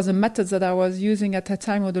 because the methods that I was using at that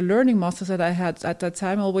time, or the learning masters that I had at that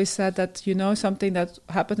time, always said that, something that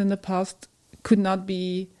happened in the past could not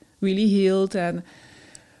be really healed.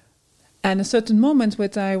 And a certain moment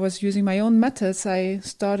when I was using my own methods, I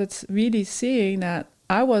started really seeing that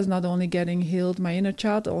I was not only getting healed, my inner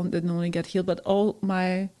child didn't only get healed, but all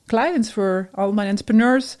my clients all my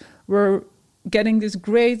entrepreneurs were getting these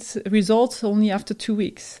great results only after 2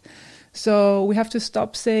 weeks. So we have to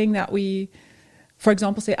stop saying that we, for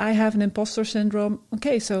example, say, I have an imposter syndrome.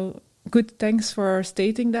 Okay, so good, thanks for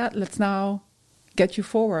stating that. Let's now get you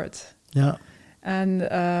forward. Yeah. And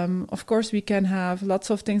of course, we can have lots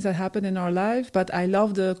of things that happen in our life, but I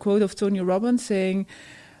love the quote of Tony Robbins saying,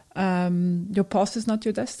 your past is not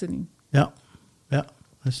your destiny. Yeah,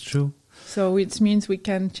 that's true. So it means we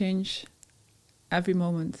can change every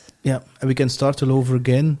moment. Yeah, and we can start all over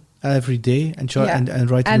again every day and try and write a new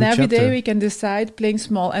chapter. And every day we can decide playing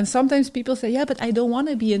small. And sometimes people say, yeah, but I don't want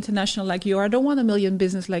to be international like you, or I don't want a million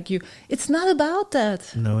business like you. It's not about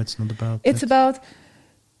that. No, it's not about that. It's about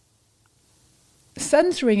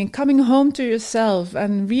centering and coming home to yourself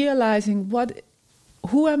and realizing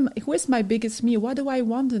who is my biggest me? What do I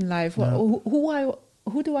want in life? Who do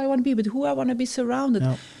I want to be? But who I want to be surrounded?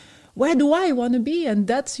 No. Where do I want to be? And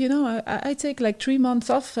that's, I take like 3 months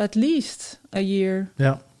off at least a year.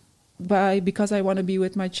 Yeah. Because I want to be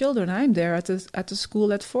with my children. I'm there at the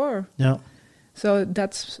school at 4. Yeah. So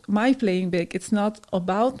that's my playing big. It's not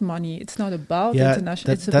about money. It's not about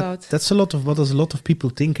international. That's a lot of what a lot of people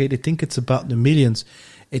think. They think it's about the millions.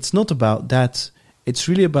 It's not about that. It's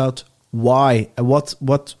really about why. What's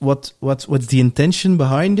the intention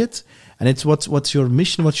behind it? And it's what's your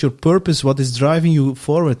mission? What's your purpose? What is driving you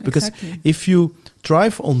forward? Because if you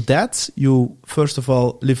drive on that, you first of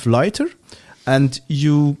all live lighter, and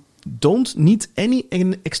you don't need any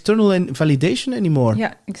external validation anymore.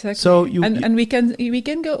 Yeah, exactly. So and we can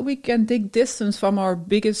take distance from our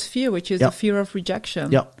biggest fear, which is the fear of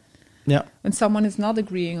rejection. Yeah. Yeah. When someone is not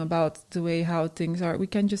agreeing about the way how things are, we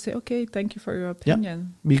can just say, okay, thank you for your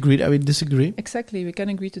opinion. We agree, we disagree. Exactly. We can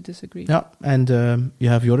agree to disagree. Yeah. And you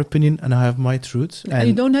have your opinion and I have my truth. And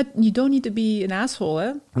you don't need to be an asshole,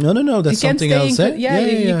 eh? No, that's something else, eh?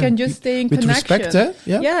 You can just stay in with connection. Respect, eh?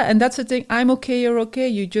 Yeah, and that's the thing. I'm okay, you're okay.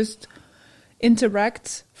 You just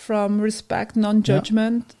interact from respect,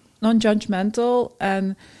 non-judgmental,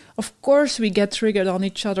 and of course, we get triggered on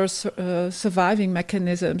each other's surviving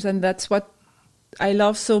mechanisms. And that's what I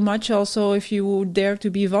love so much also, if you dare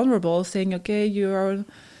to be vulnerable, saying, okay,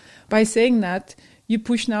 by saying that, you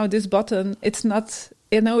push now this button. It's not,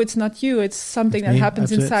 it's not you. It's something that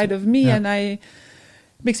happens inside of me. And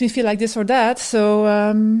makes me feel like this or that. So,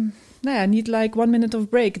 I need like 1 minute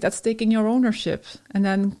of break. That's taking your ownership. And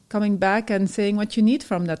then coming back and saying what you need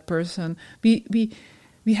from that person. We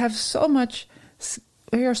have so much...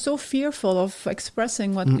 We are so fearful of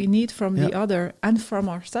expressing what we need from the other and from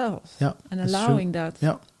ourselves, and allowing that.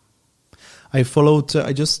 Yeah, I followed.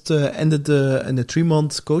 I just ended in the 3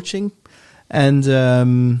 months coaching, and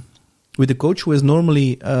with a coach who is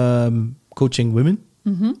normally coaching women,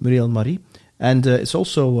 Muriel Marie, and it's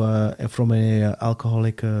also from a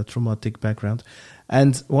alcoholic, traumatic background.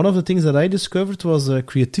 And one of the things that I discovered was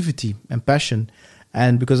creativity and passion.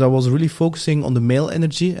 And because I was really focusing on the male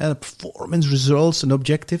energy, performance, results, and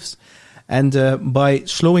objectives. And by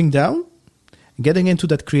slowing down, getting into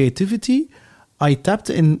that creativity, I tapped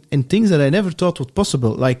in things that I never thought was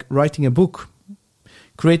possible, like writing a book,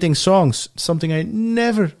 creating songs, something I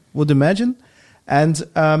never would imagine. And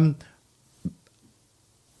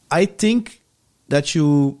I think that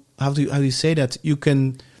you have to, how do you say that? You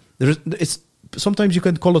can, sometimes you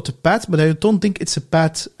can call it a path, but I don't think it's a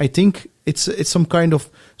path. I think it's some kind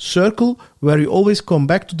of circle where you always come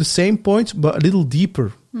back to the same point, but a little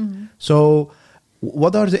deeper. Mm-hmm. So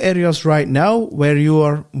what are the areas right now where you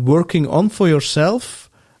are working on for yourself,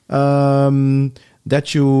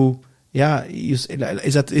 that you, is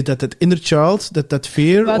that inner child, that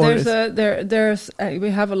fear? Well, we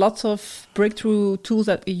have a lot of breakthrough tools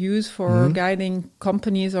that we use for guiding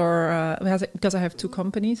companies, or because I have 2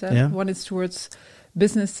 companies. One is towards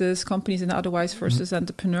businesses, companies, and otherwise versus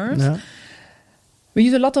entrepreneurs. Yeah. We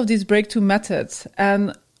use a lot of these breakthrough methods,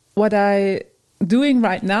 and what I doing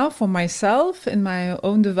right now for myself in my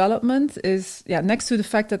own development is, next to the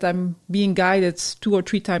fact that I'm being guided 2 or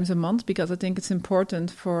 3 times a month, because I think it's important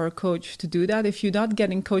for a coach to do that. If you're not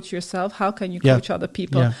getting coached yourself, how can you coach other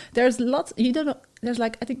people? Yeah. There's lots, there's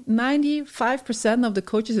like, I think 95% of the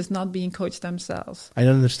coaches is not being coached themselves. I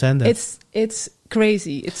don't understand that. It's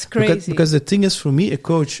crazy. It's crazy. Because the thing is, for me, a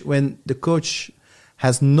coach, when the coach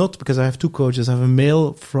has not, because I have 2 coaches. I have a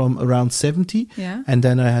male from around 70, and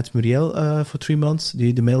then I had Muriel for 3 months.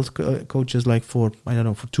 The male coach is like for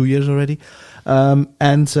 2 years already.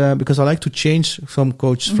 Because I like to change some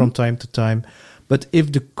coaches from time to time. But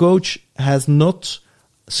if the coach has not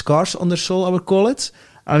scars on their soul, I would call it,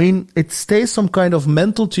 I mean, it stays some kind of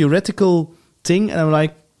mental, theoretical thing. And I'm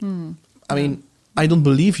like, I don't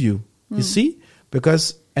believe you, you see?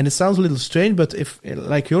 Because... And it sounds a little strange, but if,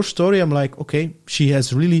 like your story, I'm like, okay, she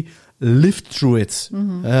has really lived through it.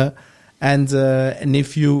 And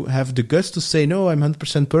if you have the guts to say, no, I'm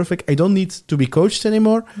 100% perfect, I don't need to be coached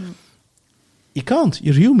anymore, you can't.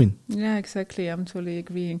 You're human. Yeah, exactly. I'm totally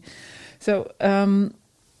agreeing. So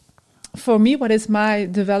for me, what is my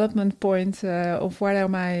development point of what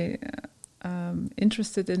am I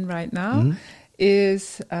interested in right now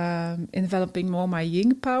is in developing more my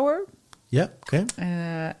yin power. Yeah, okay.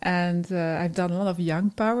 And I've done a lot of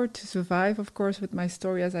yang power to survive, of course, with my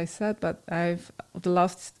story, as I said. But the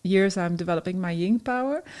last years, I'm developing my yin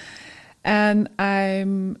power. And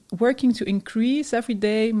I'm working to increase every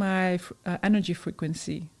day my energy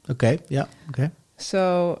frequency. Okay, yeah, okay.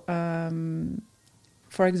 So,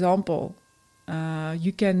 for example,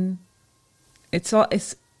 you can...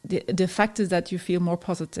 The fact is that you feel more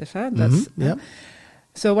positive. That's,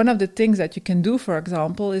 So one of the things that you can do, for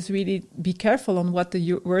example, is really be careful on what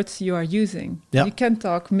the words you are using. Yeah. You can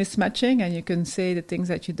talk mismatching and you can say the things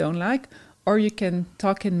that you don't like, or you can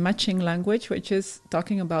talk in matching language, which is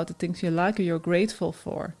talking about the things you like or you're grateful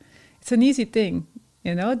for. It's an easy thing,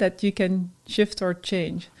 that you can shift or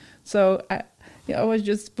change. So I was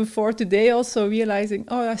just before today also realizing,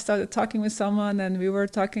 I started talking with someone and we were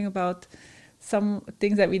talking about some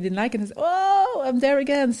things that we didn't like, and I said, I'm there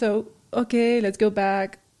again. So okay, let's go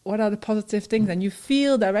back. What are the positive things? And you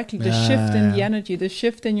feel directly the shift in the energy, the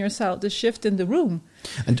shift in yourself, the shift in the room.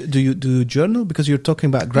 And do you journal? Because you're talking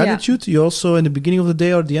about gratitude. You also in the beginning of the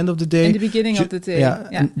day or the end of the day? In the beginning of the day. Yeah.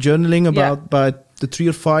 And journaling about the 3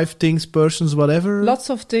 or 5 things, persons, whatever. Lots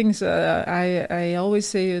of things. I always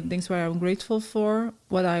say things where I'm grateful for,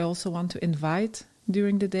 what I also want to invite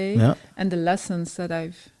during the day, and the lessons that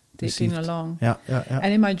I've taking along. Yeah.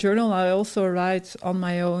 And in my journal, I also write on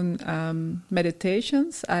my own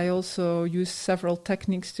meditations. I also use several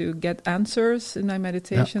techniques to get answers in my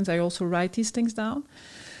meditations. I also write these things down.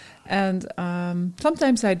 And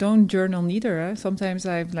sometimes I don't journal neither. Sometimes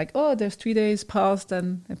I'm like, there's 3 days past,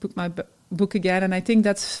 and I put my book again. And I think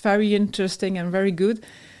that's very interesting and very good.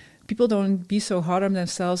 People don't be so hard on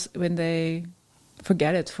themselves when they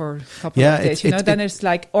forget it for a couple of days. Then it's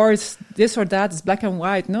like, or it's this or that, it's black and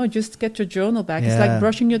white. No, just get your journal back. It's like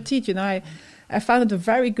brushing your teeth. I found it a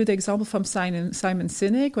very good example from Simon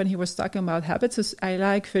Sinek when he was talking about habits. So I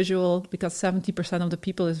like visual because 70% of the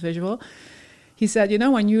people is visual. He said,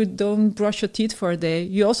 when you don't brush your teeth for a day,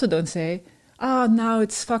 you also don't say, now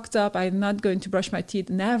it's fucked up, I'm not going to brush my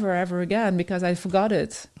teeth never, ever again because I forgot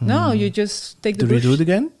it. No, you just take the brush. Do you do it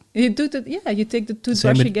again? You do that, you take the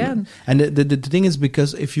toothbrush again. And the thing is,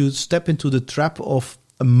 because if you step into the trap of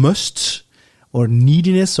a must or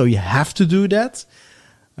neediness, so you have to do that,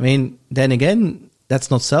 I mean, then again,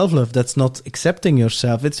 that's not self-love. That's not accepting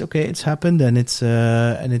yourself. It's okay, it's happened, and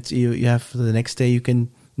you have the next day you can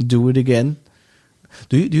do it again.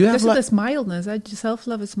 Do you have this mildness?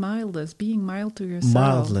 Self-love is mildness, being mild to yourself.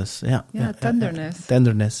 Mildness, tenderness.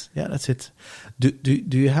 Tenderness, that's it.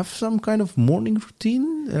 Do you have some kind of morning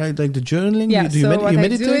routine, like the journaling? Yeah, do you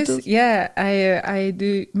meditate? I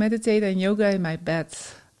do meditate and yoga in my bed.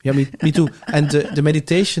 Yeah, me too. And the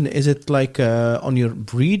meditation, is it like on your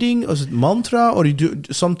breathing, or is it mantra, or you do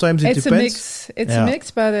sometimes it depends? It's a mix,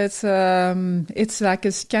 but it's like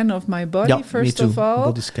a scan of my body first of all.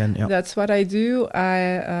 Body scan. Yeah. That's what I do.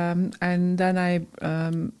 And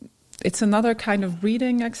then it's another kind of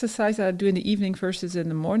breathing exercise that I do in the evening versus in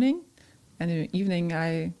the morning. And in the evening,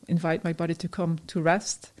 I invite my body to come to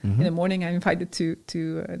rest. In the morning, I invite it to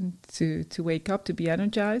wake up, to be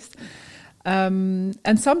energized.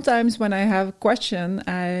 And sometimes when I have a question,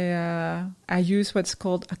 I use what's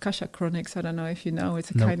called Akasha Chronics. I don't know if you know. It's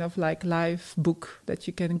a kind of like live book that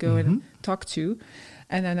you can go and talk to.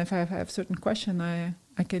 And then if I have a certain question, I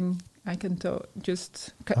can I can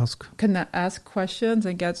ask questions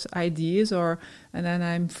and get ideas, and then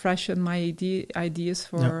I'm fresh on my ideas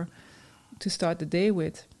to start the day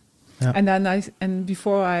with. Yeah. And then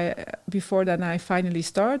before then I finally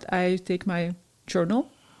start, I take my journal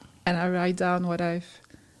and I write down what I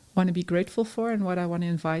want to be grateful for and what I want to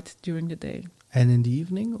invite during the day. And in the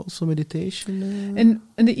evening, also meditation? In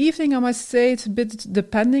the evening, I must say it's a bit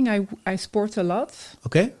depending. I sport a lot.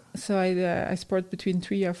 Okay. So I sport between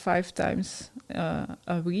 3 or 5 times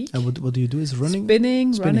a week. And what do you do? Is running?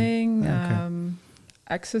 Spinning. Running,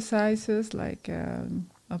 exercises like a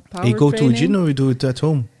power you go training. to a gym or you do it at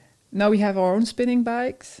home? No, we have our own spinning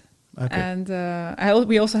bikes. Okay. And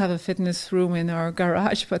we also have a fitness room in our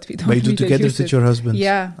garage, but we don't. But you do together with your husband?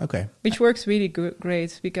 Yeah. Okay. Which works really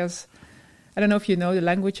great because I don't know if you know the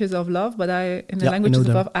languages of love, but languages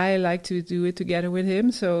of love, I like to do it together with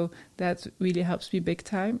him. So that really helps me big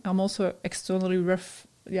time. I'm also externally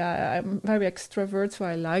I'm very extrovert, so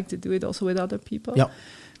I like to do it also with other people. Yeah.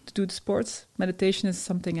 To do the sports. Meditation is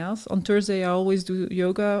something else. On Thursday, I always do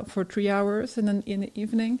yoga for 3 hours and then in the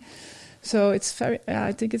evening. So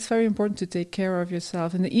I think it's very important to take care of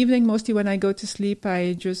yourself. In the evening, mostly when I go to sleep,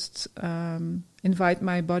 I just invite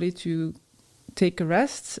my body to take a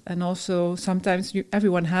rest. And also sometimes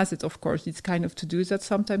everyone has it, of course, these kind of to-dos that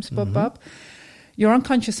sometimes pop up. Your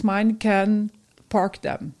unconscious mind can park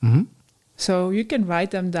them. Mm-hmm. So you can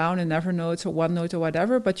write them down in Evernote or OneNote or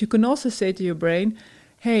whatever, but you can also say to your brain,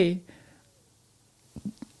 hey,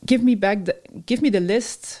 give me the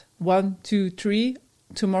list 1, 2, 3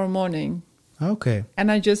 tomorrow morning. Okay.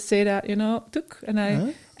 And I just say that,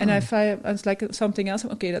 I find it's like something else.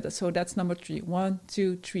 Okay, that's number 3. 1,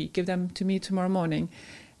 2, 3. Give them to me tomorrow morning,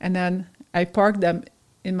 and then I park them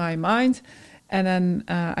in my mind, and then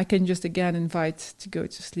I can just again invite to go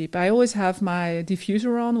to sleep. I always have my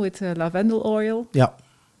diffuser on with lavender oil. Yeah.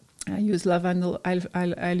 I use lavender.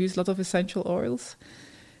 I use a lot of essential oils,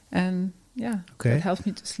 and that helps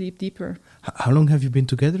me to sleep deeper. How long have you been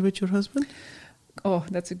together with your husband? Oh,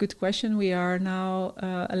 that's a good question. We are now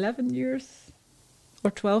 11 years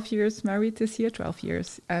or 12 years married this year. 12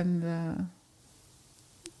 years, and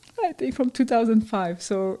I think from 2005.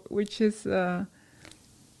 So, which is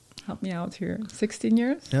help me out here, 16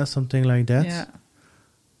 years. Yeah, something like that. Yeah.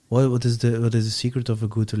 What is the secret of a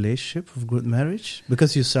good relationship, of good marriage?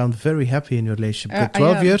 Because you sound very happy in your relationship. But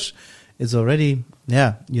 12 years is already,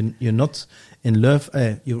 you're not in love.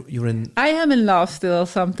 You're in. I am in love still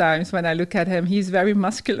sometimes when I look at him. He's very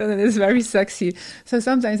masculine and is very sexy. So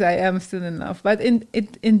sometimes I am still in love. But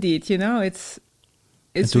indeed, it's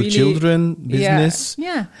really, children, business.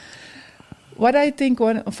 Yeah. What I think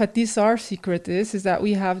our secret is that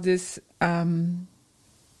we have this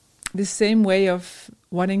same way of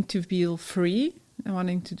wanting to feel free and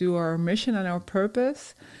wanting to do our mission and our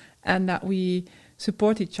purpose, and that we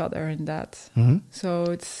support each other in that. Mm-hmm. So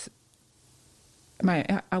it's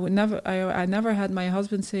I never had my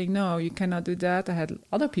husband saying, no, you cannot do that. I had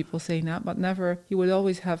other people saying that, but never. He would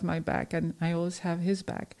always have my back, and I always have his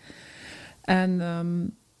back. And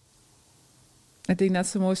I think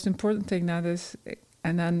that's the most important thing now.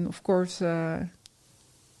 And then, of course, I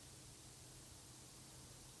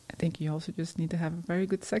think you also just need to have a very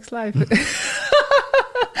good sex life.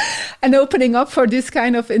 And opening up for this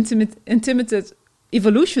kind of intimate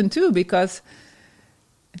evolution too, because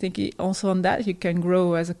I think also on that you can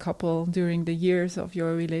grow as a couple during the years of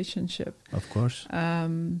your relationship. Of course.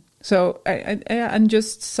 So and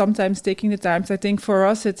just sometimes taking the time. So I think for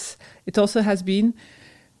us it also has been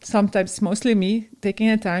sometimes mostly me taking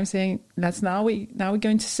the time saying, now we're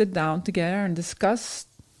going to sit down together and discuss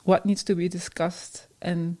what needs to be discussed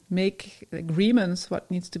and make agreements what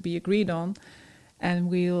needs to be agreed on. And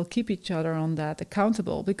we'll keep each other on that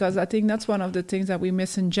accountable, because I think that's one of the things that we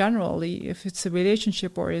miss in general, if it's a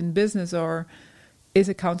relationship or in business, or is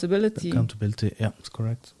accountability. Accountability, yeah, that's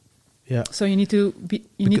correct. Yeah. So you need to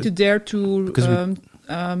dare to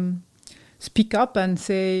speak up and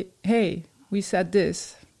say, "Hey, we said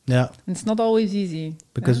this." Yeah. And it's not always easy.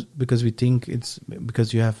 Because we think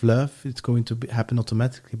because you have love, it's going to happen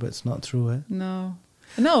automatically, but it's not true, eh?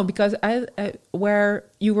 No, because I where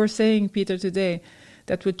you were saying, Peter, today,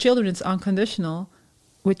 that with children it's unconditional.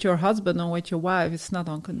 With your husband or with your wife, it's not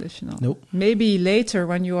unconditional. Nope. Maybe later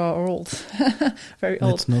when you are old, very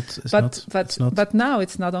old. It's not. But now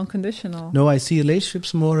it's not unconditional. No, I see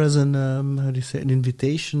relationships more as an an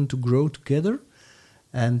invitation to grow together,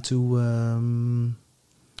 and to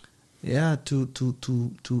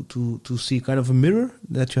to see kind of a mirror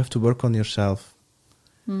that you have to work on yourself.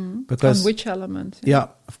 Because on which element? Yeah,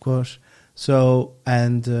 of course. So,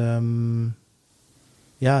 and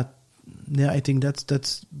I think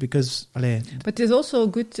that's because. But it's also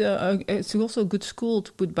good. It's also a good school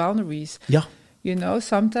to put boundaries. Yeah. You know,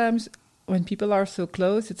 sometimes when people are so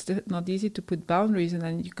close, it's not easy to put boundaries, and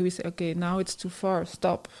then you could say, okay, now it's too far,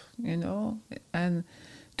 stop. You know, and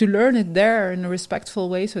to learn it there in a respectful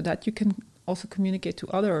way, so that you can also communicate to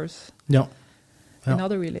others. Yeah. In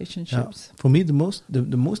other relationships. Yeah. For me, the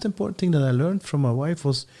most important thing that I learned from my wife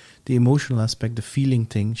was the emotional aspect, the feeling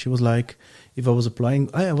thing. She was like, if I was applying,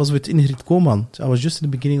 I was with Ingrid Koman. I was just in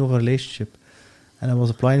the beginning of a relationship, and I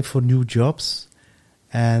was applying for new jobs,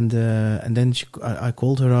 and then I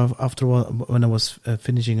called her after a while when I was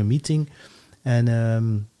finishing a meeting,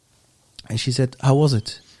 and she said, "How was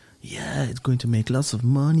it?" Yeah, it's going to make lots of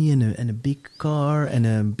money and a big car and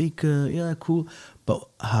a big cool. But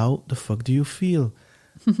how the fuck do you feel?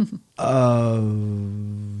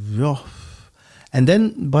 Yeah. And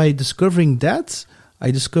then by discovering that,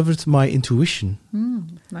 I discovered my intuition.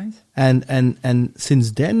 Nice. And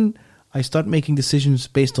since then, I start making decisions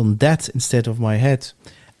based on that instead of my head.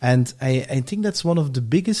 And I think that's one of the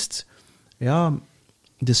biggest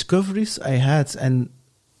discoveries I had. And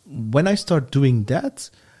when I start doing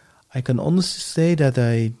that, I can honestly say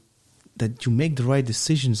that you make the right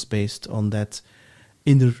decisions based on that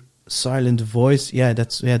inner silent voice. Yeah,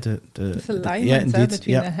 that's the alignment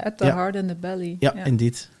between the head, the heart, and the belly. Yeah,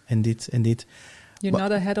 indeed. You're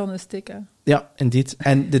not a head on a stick. Yeah, indeed.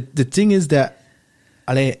 And the thing is that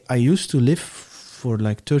I used to live for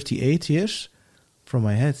like 38 years from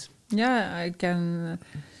my head. Yeah, I can.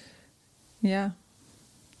 Yeah.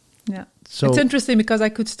 So it's interesting because I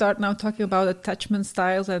could start now talking about attachment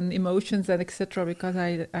styles and emotions and etc. because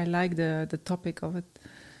I like the topic of it.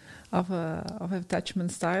 Of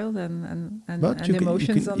attachment styles and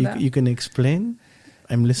emotions on that. You can explain.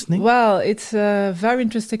 I'm listening. Well, it's a very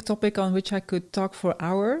interesting topic on which I could talk for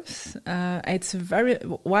hours.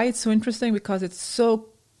 Why it's so interesting, because it's so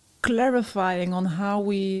clarifying on how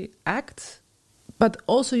we act, but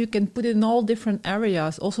also you can put it in all different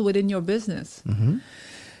areas, also within your business. Mm-hmm.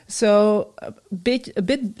 So a bit,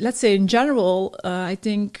 let's say in general, I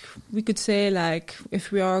think we could say, like, if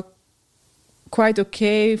we are quite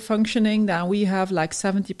okay functioning, then we have like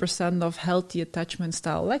 70% of healthy attachment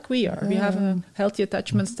style, like we are. We have a healthy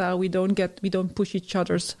attachment style. We don't push each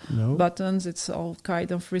other's buttons. It's all kind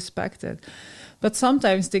of respected. But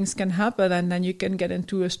sometimes things can happen, and then you can get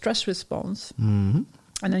into a stress response. Mm-hmm.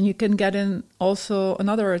 And then you can get in also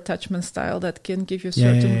another attachment style that can give you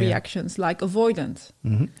certain reactions, like avoidant.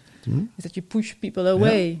 Mm-hmm. Mm-hmm. Is that you push people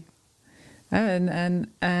away, and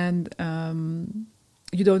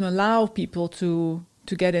you don't allow people to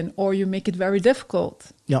get in, or you make it very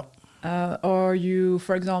difficult. Yeah. Or you,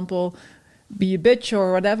 for example, be a bitch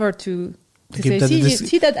or whatever to say,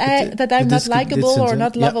 see that I'm not likable or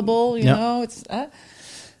not lovable. You know, it's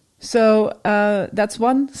so that's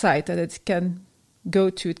one side that it can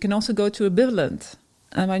go to. It can also go to ambivalent,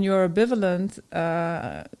 and when you're ambivalent,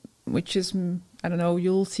 which is, I don't know,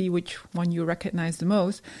 you'll see which one you recognize the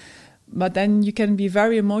most. But then you can be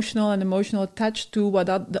very emotional attached to what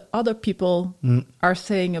the other people are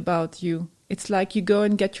saying about you. It's like you go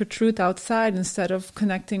and get your truth outside instead of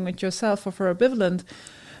connecting with yourself. Or for ambivalent,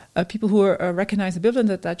 people who recognize ambivalent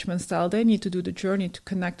attachment style, they need to do the journey to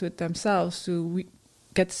connect with themselves, to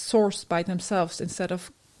get sourced by themselves instead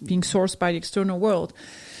of being sourced by the external world.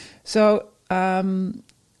 So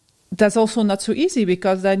that's also not so easy,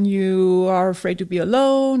 because then you are afraid to be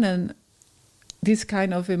alone and these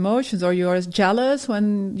kind of emotions, or you're jealous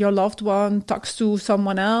when your loved one talks to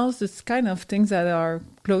someone else. It's kind of things that are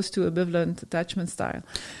close to ambivalent attachment style.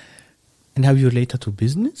 And how you relate that to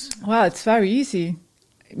business? Well, it's very easy.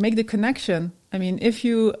 Make the connection. I mean, if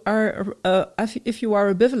you are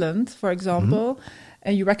ambivalent, for example,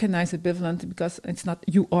 and you recognize ambivalent, because it's not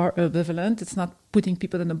you are ambivalent, it's not putting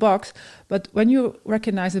people in a box. But when you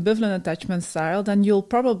recognize ambivalent attachment style, then you'll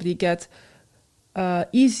probably get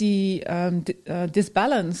easy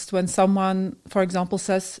disbalanced when someone, for example,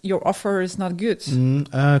 says your offer is not good.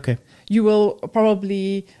 Okay. You will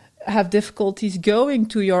probably have difficulties going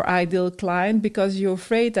to your ideal client because you're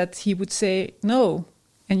afraid that he would say no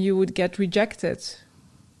and you would get rejected.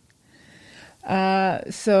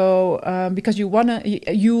 Because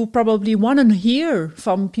you probably wanna hear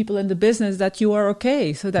from people in the business that you are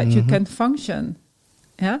okay, so that you can function.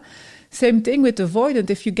 Yeah. Same thing with avoidant.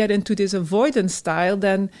 If you get into this avoidant style,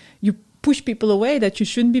 then you push people away that you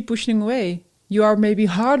shouldn't be pushing away. You are maybe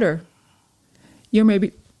harder. You're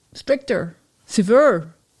maybe stricter,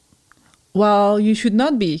 severe, while you should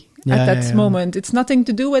not be at that moment. It's nothing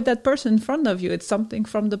to do with that person in front of you. It's something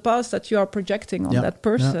from the past that you are projecting on that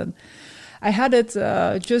person. I had it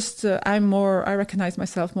I recognize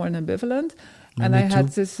myself more an ambivalent. And I had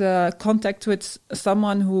this contact with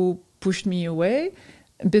someone who pushed me away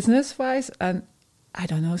business-wise. And I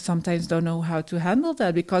don't know, sometimes don't know how to handle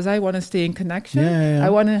that because I want to stay in connection. I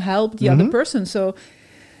want to help the other person. So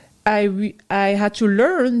I had to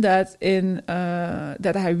learn that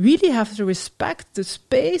that I really have to respect the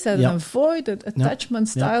space and avoid the attachment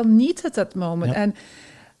style needs at that moment. And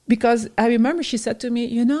because I remember she said to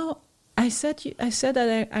me, I said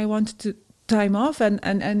that I wanted to time off and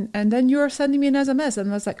then you're sending me an SMS.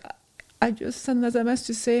 And I was like, I just sent an SMS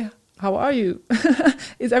to say, how are you?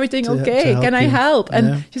 Is everything okay? Can I help?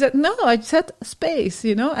 And she said, no, I said space,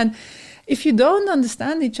 And if you don't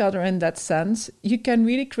understand each other in that sense, you can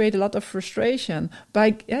really create a lot of frustration.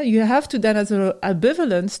 You have to then, as an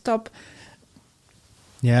ambivalent, stop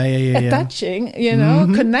attaching,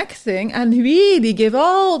 connecting, and really give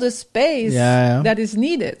all the space that is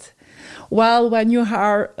needed. While when you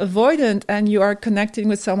are avoidant and you are connecting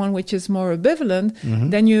with someone which is more ambivalent,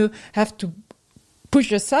 then you have to push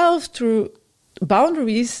yourself through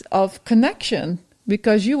boundaries of connection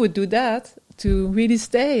because you would do that to really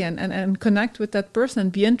stay and connect with that person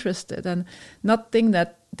and be interested and not think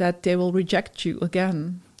that they will reject you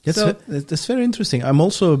again. That's very interesting. I'm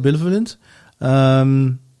also ambivalent.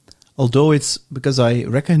 Although it's because I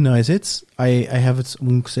recognize it, I have it, I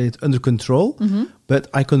won't say it under control, but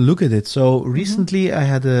I can look at it. So recently I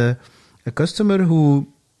had a customer who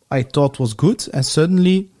I thought was good and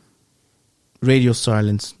suddenly radio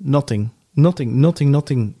silence, nothing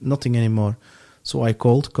anymore. So I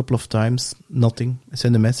called a couple of times, nothing. I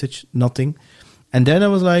sent a message, nothing. And then I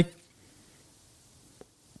was like,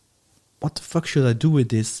 what the fuck should I do with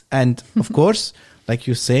this? And of course, like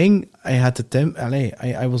you're saying, I had to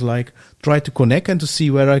I was like, try to connect and to see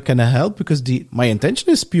where I can help because my intention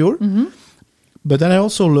is pure. But then I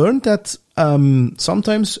also learned that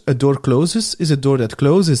sometimes a door closes is a door that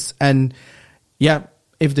closes. And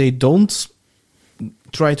if they don't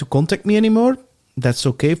try to contact me anymore, that's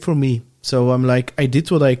okay for me. So I'm like, I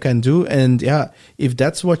did what I can do. And if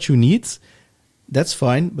that's what you need, that's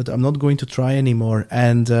fine. But I'm not going to try anymore.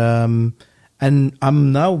 And I'm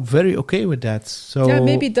now very okay with that. So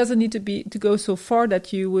maybe it doesn't need to go so far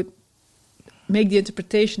that you would make the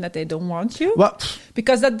interpretation that they don't want you.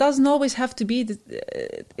 Because that doesn't always have to be.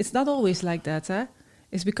 It's not always like that.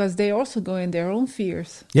 It's because they also go in their own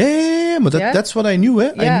fears. But that's what I knew.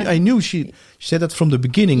 I knew she said that from the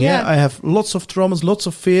beginning. I have lots of traumas, lots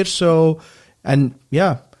of fears. So,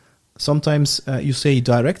 sometimes you say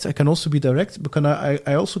direct. I can also be direct because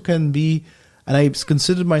I also can be, and I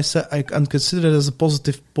consider it as a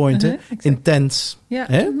positive point. Exactly. Intense.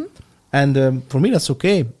 And for me that's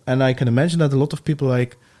okay. And I can imagine that a lot of people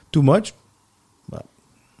like too much.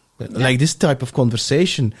 Like this type of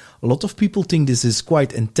conversation, a lot of people think this is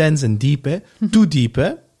quite intense and deep, too deep.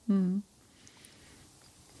 They're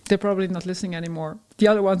probably not listening anymore. The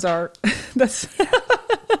other ones are. That's.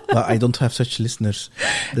 Well, I don't have such lizners.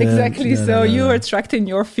 Exactly. So you are attracting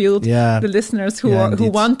your field the listeners who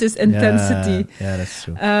want this intensity. Yeah, that's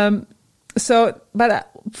true.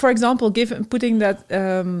 For example, putting that.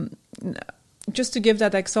 Just to give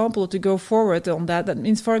that example to go forward on that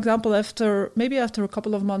means, for example, after a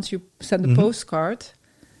couple of months, you send a postcard,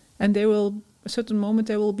 and a certain moment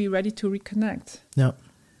they will be ready to reconnect. Yeah.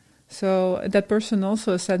 So that person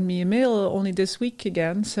also sent me a mail only this week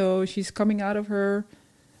again. So she's coming out of her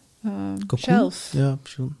shelf. Yeah,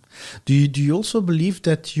 sure. Do you also believe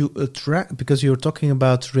that you attract, because you're talking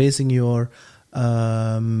about raising your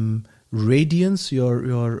radiance, your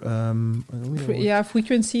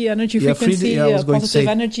frequency, energy frequency, positive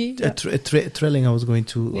energy. Trilling, I was going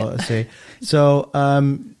to say. So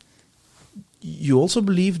you also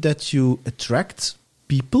believe that you attract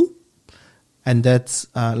people, and that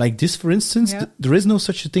like this, for instance, there is no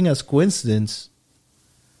such a thing as coincidence.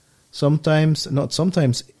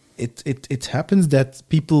 It happens that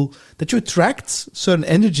you attract certain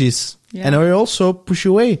energies. Yeah. And I also push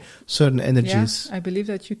away certain energies. Yeah, I believe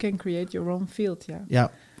that you can create your own field. Yeah.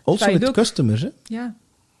 Also with customers. Yeah.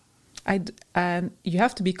 And you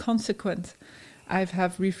have to be consequent. I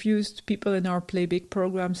have refused people in our Play Big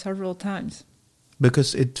program several times.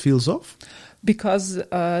 Because it feels off? Because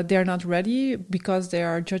they're not ready, because they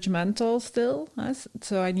are judgmental still.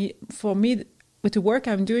 So for me, with the work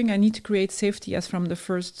I'm doing, I need to create safety as from the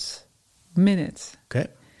first minute. Okay.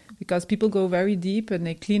 Because people go very deep and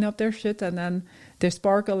they clean up their shit, and then they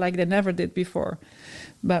sparkle like they never did before.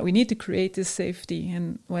 But we need to create this safety.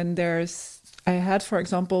 And when I had, for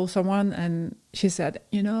example, someone, and she said,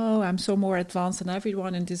 I'm so more advanced than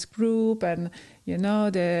everyone in this group, and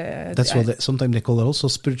that's what sometimes they call it also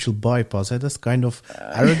spiritual bypass. That's kind of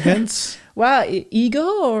arrogance. Well,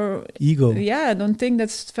 ego. Yeah, I don't think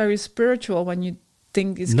that's very spiritual when you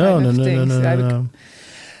think these kind of things. No.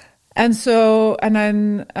 And so, and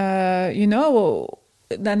then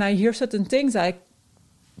then I hear certain things. I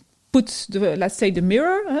put let's say the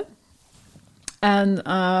mirror, and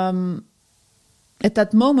at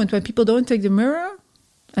that moment when people don't take the mirror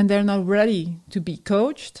and they're not ready to be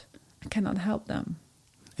coached, I cannot help them.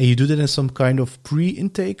 And you do that in some kind of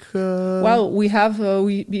pre-intake? Well, we have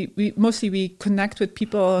we mostly connect with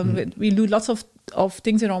people, and we do lots of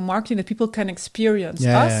things in our marketing that people can experience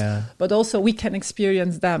us, but also we can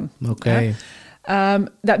experience them. Okay.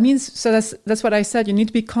 That means, so that's what I said, you need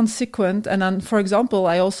to be consequent. And then, for example,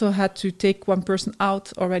 I also had to take one person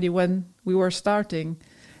out already when we were starting,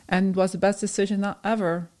 and it was the best decision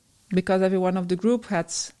ever, because everyone of the group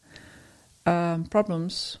had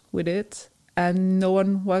problems with it, and no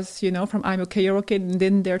one was, from I'm okay, you're okay,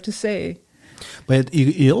 didn't dare to say. But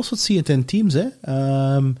you also see it in teams,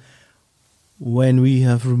 when we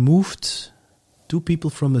have removed 2 people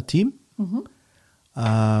from a team,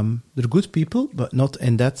 they're good people, but not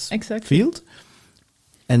in that field.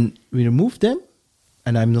 And we remove them,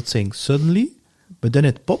 and I'm not saying suddenly, but then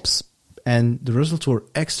it pops, and the results were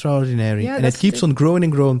extraordinary. And it keeps on growing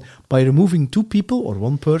and growing by removing 2 people or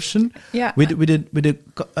 1 person with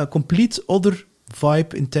a complete other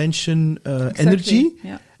vibe, intention, energy.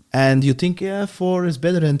 Yeah. And you think, 4 is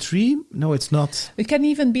better than 3? No, it's not. It can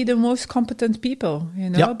even be the most competent people,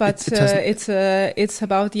 but it's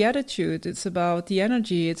about the attitude. It's about the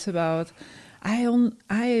energy. It's about,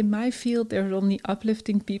 in my field, there's only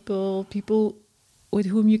uplifting people with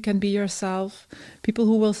whom you can be yourself, people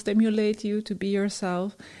who will stimulate you to be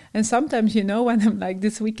yourself. And sometimes, when I'm like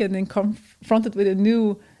this weekend and confronted with a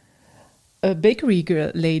new bakery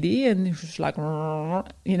lady, and she's like, I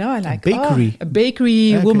like a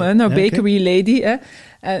bakery woman or bakery lady,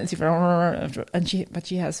 and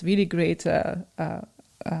she has really great, I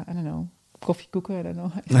don't know, coffee cooker, I don't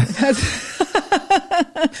know,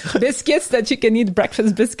 biscuits that you can eat,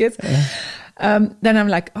 breakfast biscuits. Then I'm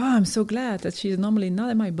like, I'm so glad that she's normally not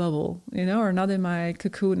in my bubble, or not in my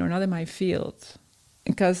cocoon, or not in my field,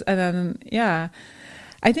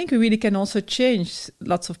 I think we really can also change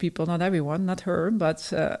lots of people, not everyone, not her,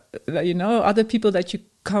 but, other people that you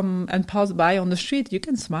come and pass by on the street, you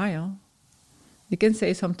can smile. You can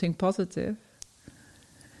say something positive.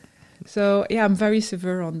 So, I'm very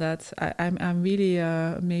severe on that. I'm really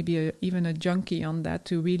even a junkie on that,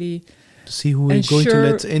 to really... To see who is going to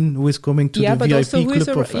let in, who is coming to the VIP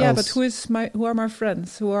club of Els. But who are my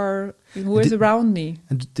friends? Who is around me?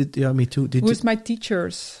 And me too. Who's my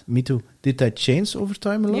teachers? Me too. Did that change over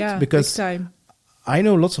time a lot? Yeah, because big time. I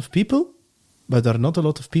know lots of people, but there are not a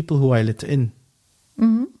lot of people who I let in.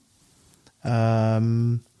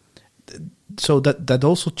 So that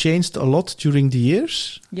also changed a lot during the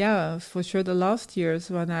years. Yeah, for sure. The last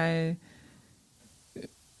years when I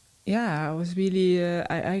was really,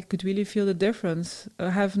 I could really feel the difference.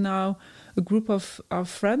 I have now a group of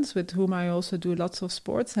friends with whom I also do lots of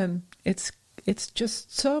sports, and it's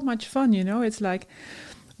just so much fun, It's like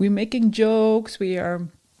we're making jokes, we are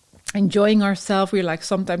enjoying ourselves, we're like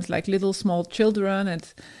sometimes like little small children,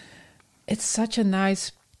 and it's such a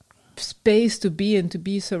nice space to be in, to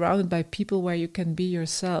be surrounded by people where you can be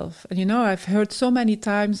yourself. And I've heard so many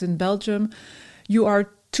times in Belgium, you are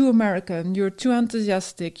too American, you're too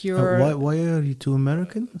enthusiastic, why are you too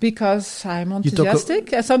American? Because I'm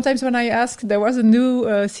enthusiastic. Sometimes when I ask, there was a new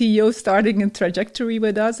CEO starting in Trajectory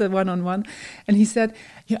with us, a one-on-one, and he said,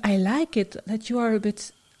 I like it that you are a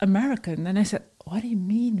bit American. And I said, what do you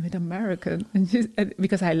mean with American? And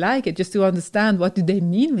because I like it, just to understand what do they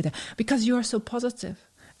mean with it. Because you are so positive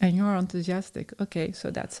and you are enthusiastic. Okay, so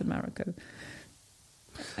that's American.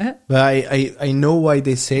 But I know why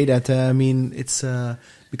they say that. It's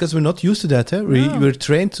because we're not used to that. We're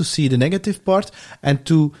trained to see the negative part and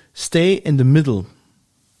to stay in the middle.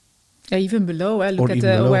 Yeah, even below. Look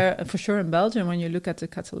at where, for sure, in Belgium, when you look at the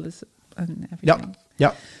catalyst and everything.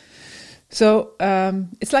 Yeah. So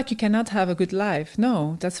it's like you cannot have a good life.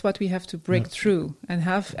 No, that's what we have to break through and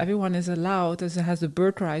have. Everyone is allowed, has the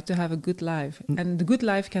birthright to have a good life, and the good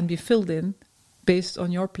life can be filled in based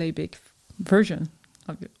on your playback version.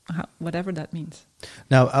 Whatever that means.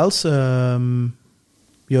 Now, Els,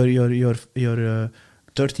 your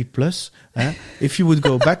 30 plus. If you would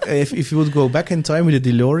go back, if you would go back in time with a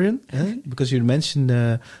DeLorean, because you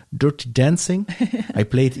mentioned Dirty Dancing, I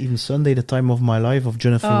played even Sunday, The Time of My Life of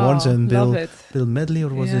Jennifer Warnes and Bill Medley,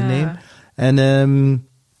 or was his name? And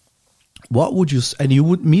what would you? And you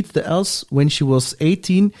would meet the Els when she was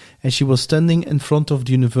 18 and she was standing in front of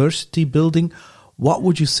the university building. What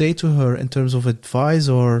would you say to her in terms of advice,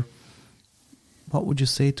 or what would you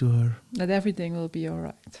say to her? That everything will be all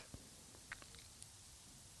right.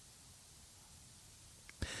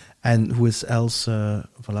 And who is Els van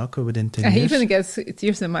Laken within 10 years? I even get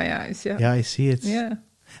tears in my eyes, yeah. Yeah, I see it. Yeah.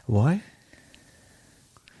 Why?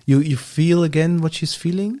 You feel again what she's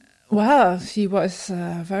feeling? Well, she was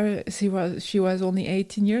only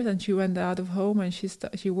 18 years and she went out of home and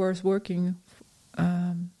she was working,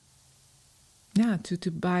 to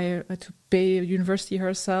pay university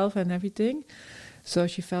herself and everything. So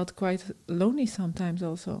she felt quite lonely sometimes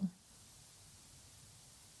also.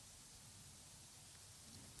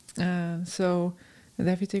 So that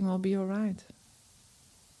everything will be all right.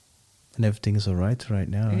 And everything is all right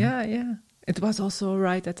now. Yeah. It was also all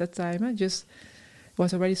right at that time. It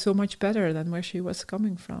was already so much better than where she was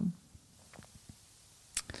coming from.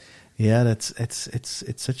 Yeah, it's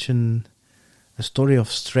such a story of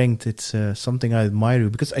strength. It's something I admire you,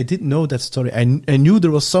 because I didn't know that story. I knew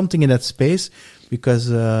there was something in that space because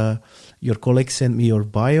your colleague sent me your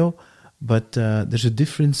bio. But there's a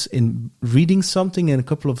difference in reading something in a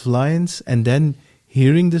couple of lines and then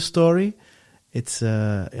hearing the story. It's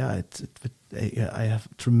I have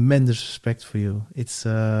tremendous respect for you. It's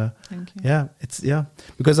thank you.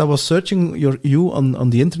 Because I was searching you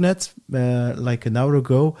on the internet like an hour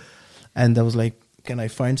ago, and I was like, can I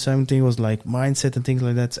find something? It was like mindset and things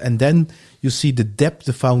like that. And then you see the depth,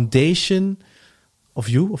 the foundation of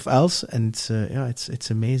Els, and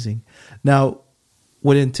it's amazing. Now,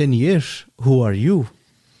 within 10 years, who are you?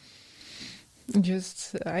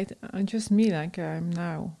 Just me, like I'm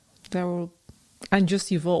now. I'm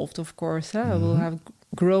just evolved, of course. I will have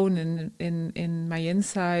grown in my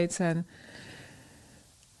insights, and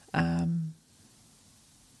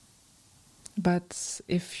but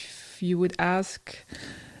if you would ask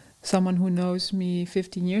someone who knows me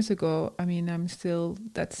 15 years ago, I mean, I'm still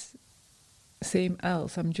that same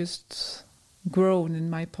Els. I'm just grown in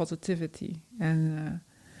my positivity, and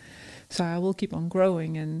so I will keep on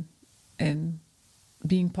growing and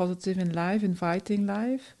being positive in life, inviting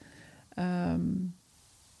life,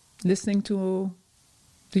 listening to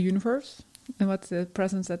the universe and what the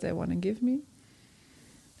presents that they want to give me.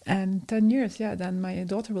 And 10 years, then my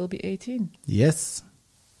daughter will be 18. Yes.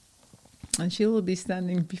 And she will be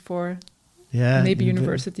standing before maybe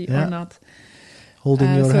university or not.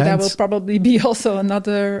 Holding your hands. So that will probably be also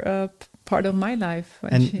another part of my life.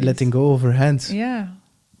 And letting go of her hands. Yeah.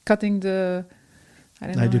 Cutting the, I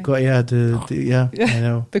don't know. I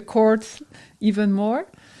know. The cord even more.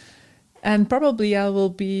 And probably I will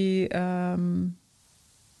be, that's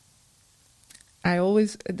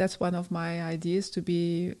one of my ideas, to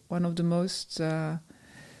be one of the most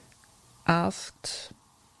asked,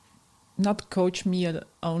 not coach me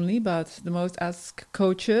only, but the most asked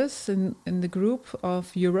coaches in the group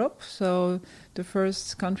of Europe. So the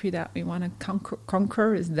first country that we want to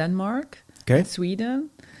conquer is Denmark,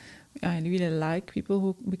 Sweden. I really like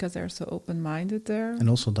people because they're so open-minded there. And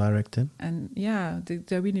also direct, eh? And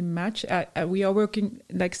they really match. We are working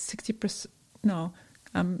like 60%, no,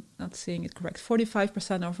 I'm not saying it correct.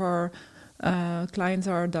 45% of our clients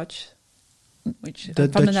are Dutch,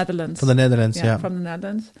 from the Netherlands. From the Netherlands, from the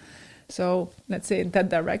Netherlands. So let's say in that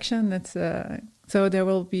direction. So there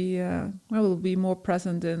will be will be more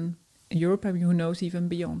present in Europe, and who knows, even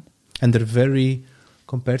beyond. And they're very,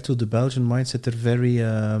 compared to the Belgian mindset, they're very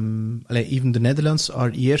even the Netherlands are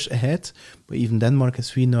years ahead, but even Denmark and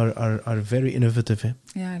Sweden are very innovative. Eh?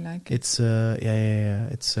 Yeah, I like it. It's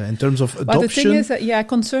it's in terms of adoption. But the thing is that,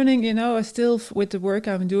 concerning, still with the work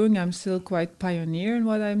I'm doing, I'm still quite pioneer in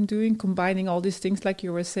what I'm doing, combining all these things like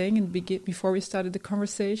you were saying before we started the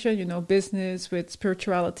conversation, business with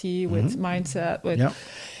spirituality, with mindset, with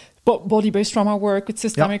body-based trauma work, with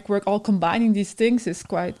systemic work, all combining these things is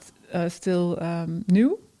quite still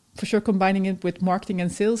new. For sure, combining it with marketing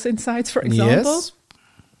and sales insights, for example. Yes.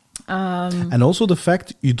 And also the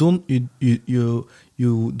fact you don't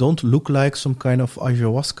look like some kind of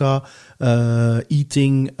ayahuasca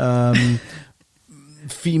eating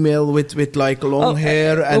female with like long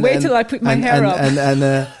hair. And wait till I put my hair up.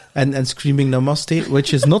 And screaming namaste,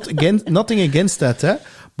 which is nothing against that, eh?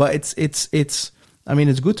 But it's. I mean,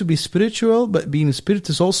 it's good to be spiritual, but being a spirit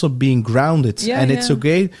is also being grounded. It's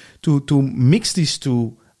okay to mix these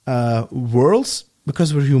two worlds,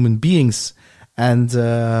 because we're human beings. and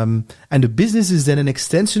the business is then an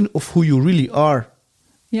extension of who you really are.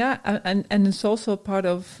 Yeah, and it's also part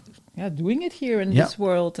of doing it here in this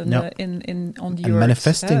world and in on the earth.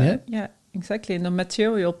 Manifesting it. Yeah, exactly. In the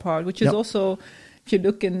material part, which is also, if you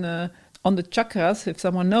look in on the chakras, if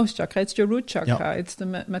someone knows chakra, it's your root chakra. Yeah. It's the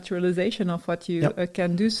materialization of what you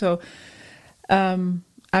can do. So I'm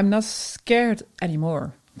not scared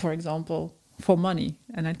anymore, for example, for money.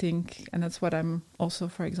 And I think, and that's what I'm also,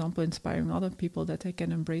 for example, inspiring other people, that they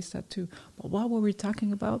can embrace that too. But what were we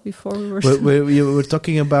talking about before we were... We were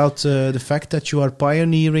talking about the fact that you are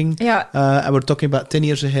pioneering. Yeah. And we're talking about 10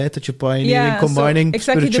 years ahead that you're pioneering, combining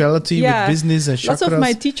spirituality with business and chakras. Lots of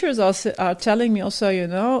my teachers are telling me also,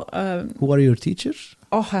 who are your teachers?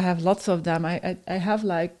 Oh, I have lots of them. I have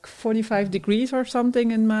like 45 degrees or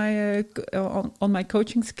something in my on my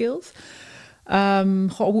coaching skills.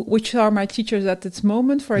 Which are my teachers at this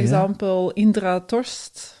moment. For example, Indra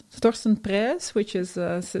Torsten Prijs, which is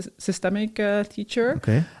a systemic teacher.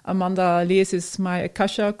 Okay. Amanda Lees is my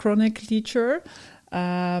Akasha Chronic teacher.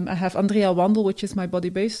 I have Andrea Wandel, which is my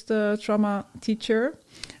body-based trauma teacher.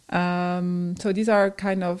 So these are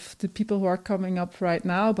kind of the people who are coming up right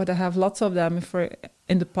now, but I have lots of them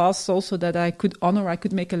in the past also that I could honor. I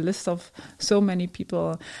could make a list of so many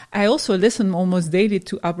people. I also listen almost daily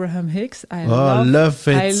to Abraham Hicks. I love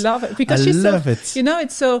it. I love it because she's so,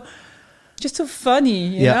 it's so just so funny.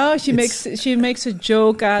 You know, she makes a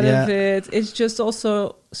joke out of it. It's just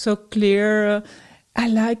also so clear. I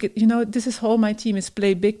like it. This is how my team is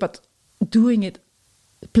play big, but doing it.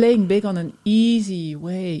 Playing big on an easy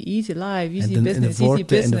way, easy life, easy business, easy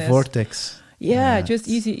business. In the vortex. Yeah, just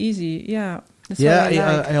easy. Yeah.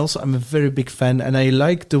 I'm a very big fan, and I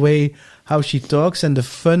like the way how she talks and the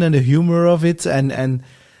fun and the humor of it, and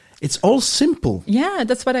it's all simple. Yeah,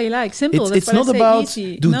 that's what I like. Simple. It's not about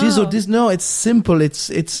easy. This or this. No, it's simple. It's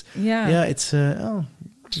it's a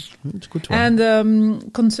good one. And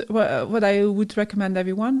what I would recommend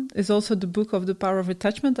everyone is also the book of The Power of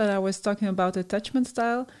Attachment that I was talking about, attachment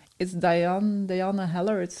style. It's Diana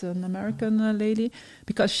Heller. It's an American lady,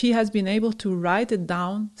 because she has been able to write it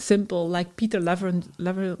down simple, like Peter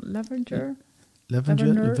Levenger.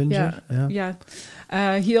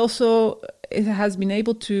 He also has been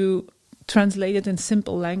able to translate it in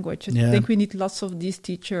simple language. I think we need lots of these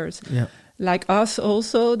teachers. Yeah. Like us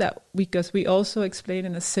also, because we also explain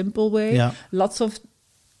in a simple way. Yeah. Lots of,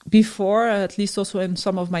 before, at least also in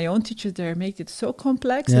some of my own teachers, they make it so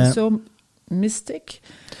complex and so mystic.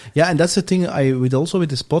 Yeah, and that's the thing with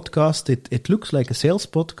this podcast, it looks like a sales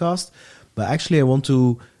podcast, but actually I want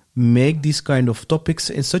to make these kind of topics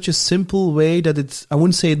in such a simple way that I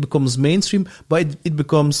wouldn't say it becomes mainstream, but it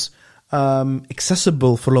becomes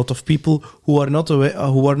accessible for a lot of people who are not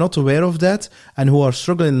aware of that and who are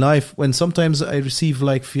struggling in life. When sometimes I receive,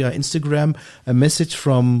 like via Instagram, a message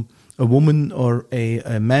from a woman or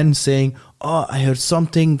a man saying, "Oh, I heard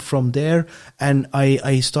something from there, and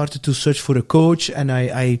I started to search for a coach, and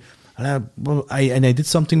I did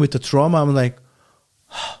something with the trauma." I'm like,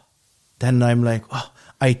 then I'm like,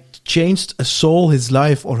 I changed a soul, his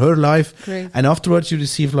life or her life. Great. And afterwards you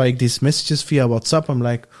receive like these messages via WhatsApp. I'm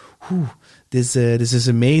like, this is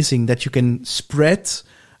amazing that you can spread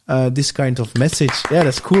this kind of message. Yeah,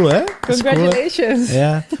 that's cool, eh? Congratulations. Cool, eh?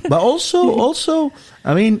 Yeah, but also,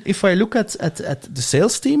 I mean, if I look at the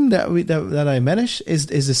sales team that I manage, is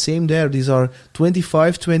the same there. These are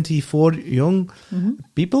 25, 24 young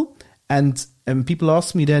people, and people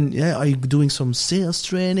ask me then, are you doing some sales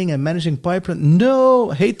training and managing pipeline? No,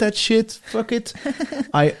 hate that shit. Fuck it.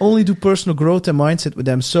 I only do personal growth and mindset with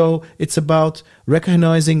them. So it's about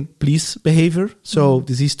recognizing please behavior. So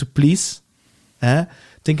this is to please,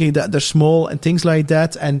 thinking that they're small and things like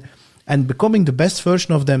that, and becoming the best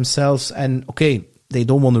version of themselves. And okay, they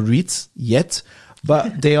don't want to read yet,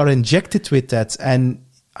 but they are injected with that. And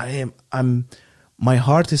I'm my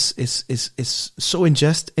heart is so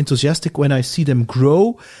enthusiastic when I see them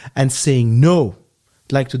grow and saying no.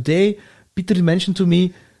 Like today, Peter mentioned to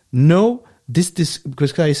me, no, this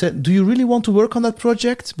because I said, do you really want to work on that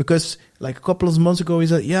project? Because like a couple of months ago, he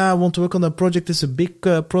said, I want to work on that project. It's a big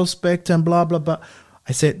prospect and blah, blah, blah.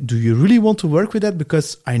 I said, do you really want to work with that?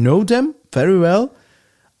 Because I know them very well.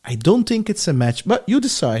 I don't think it's a match, but you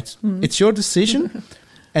decide. It's your decision.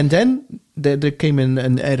 And then there came an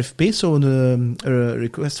RFP, so a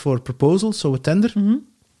request for proposal, so a tender.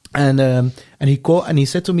 And he called and he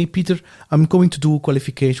said to me, Peter, I'm going to do a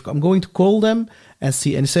qualification. I'm going to call them and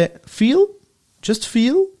see. And he said, just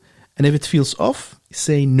feel. And if it feels off,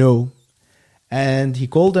 say no. And he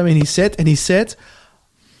called them and he said,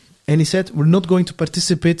 And he said, we're not going to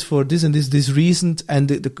participate for this and this reason. And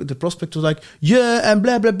the prospect was like, yeah, and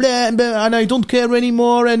blah, blah, blah, and I don't care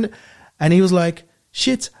anymore. And he was like,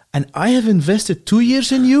 shit, and I have invested 2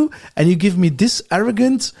 years in you, and you give me this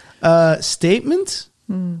arrogant statement?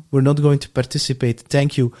 We're not going to participate.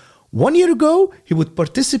 Thank you. 1 year ago, he would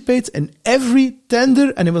participate in every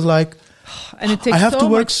tender, and it was like, and it takes I have to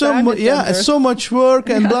work so much, so much work,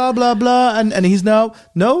 and blah, blah, blah. And he's now,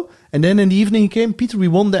 no. And then in the evening he came, Peter, we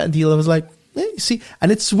won that deal. I was like, you see, and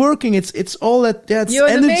it's working. It's all that. Yeah, it's you're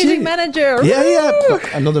an energy. amazing manager. Yeah.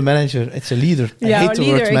 But I'm not a manager. It's a leader. I hate the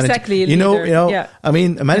word manager. Exactly. You know. Yeah. I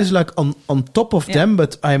mean, a manager like on top of them,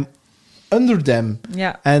 but I'm under them.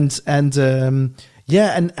 Yeah. And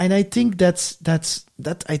I think that's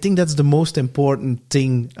I think that's the most important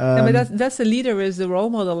thing. But that's the leader is the role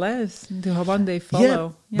model, is the one they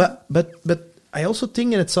follow. Yeah. But I also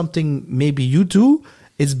think that it's something maybe you do.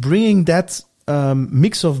 It's bringing that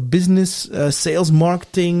mix of business, sales,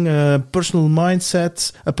 marketing, personal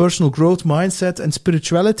mindset, a personal growth mindset, and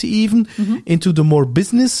spirituality even into the more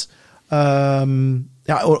business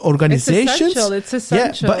organizations. It's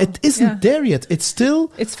essential. Yeah, but it isn't there yet. It's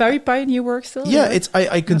very pioneer work still. Yeah,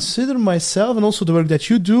 I consider myself and also the work that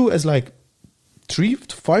you do as like 3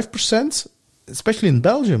 to 5%, especially in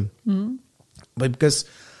Belgium. But because,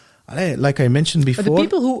 like I mentioned before, but the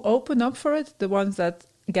people who open up for it, the ones that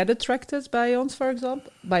get attracted by ons, for example,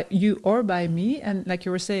 by you or by me, and like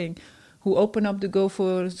you were saying, who open up to go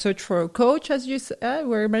for search for a coach, as you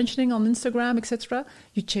were mentioning on Instagram, etc.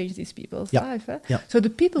 You change these people's life. Yeah. So the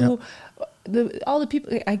people who, all the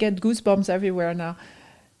people, I get goosebumps everywhere now.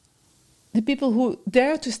 The people who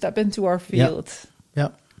dare to step into our field,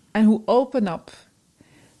 and who open up,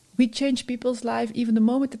 we change people's life. Even the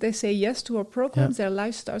moment that they say yes to our programs, their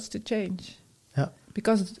life starts to change. Yeah,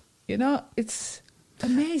 because it's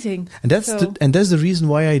amazing. And that's the reason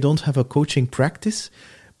why I don't have a coaching practice.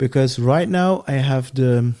 Because right now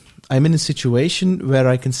I'm in a situation where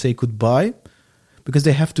I can say goodbye, because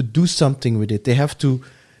they have to do something with it. They have to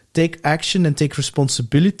take action and take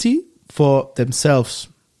responsibility for themselves.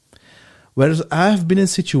 Whereas I have been in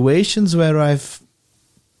situations where I've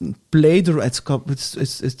played, it's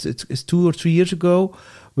 2 or 3 years ago,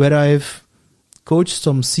 where I've coached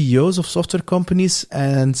some CEOs of software companies,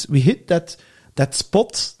 and we hit that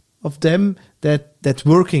spot of them, that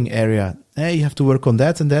working area. You have to work on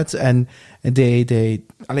that and that, and they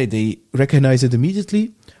recognize it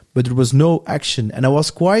immediately, but there was no action, and I was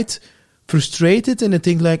quite frustrated. And I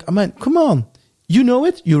think like, oh man, come on, you know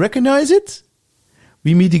it, you recognize it.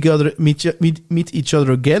 We meet each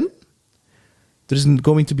other again. There isn't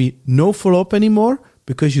going to be no follow-up anymore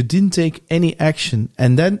because you didn't take any action.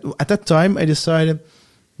 And then at that time, I decided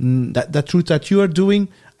that truth that you are doing,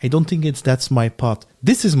 I don't think that's my path.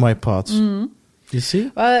 This is my path. You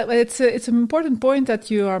see? Well, it's an important point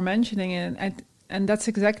that you are mentioning, and that's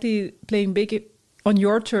exactly playing big on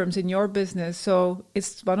your terms in your business. So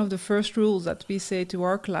it's one of the first rules that we say to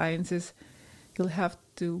our clients is you'll have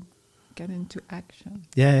to get into action.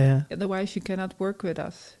 Yeah. Otherwise, you cannot work with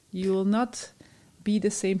us. You will not be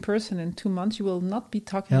the same person in 2 months. You will not be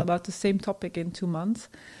talking about the same topic in 2 months.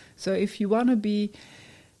 So if you want to be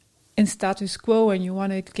in status quo and you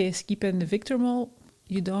want to keep in the victim role,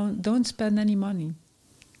 you don't spend any money.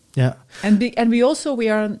 Yeah. And we also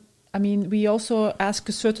ask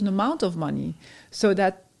a certain amount of money so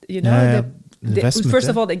that first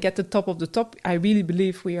of all, they get the top of the top. I really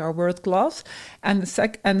believe we are world class. And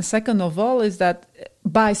second of all is that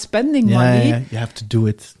by spending money, you have to do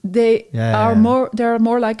it. They are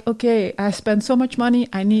more like, okay, I spend so much money,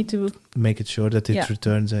 I need to make it sure that it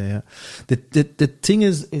returns. The thing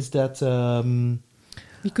is that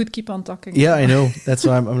we could keep on talking. Yeah, I know. That's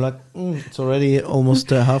why I'm like, it's already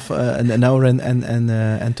almost half an hour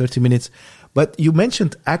and 30 minutes. But you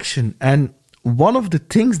mentioned action, and one of the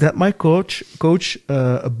things that my coach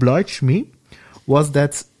obliged me was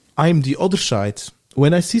that I'm the other side.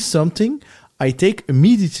 When I see something, I take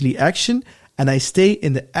immediately action, and I stay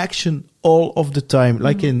in the action all of the time.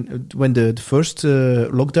 Like when the first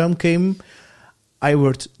lockdown came, I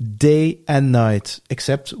worked day and night,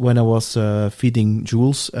 except when I was feeding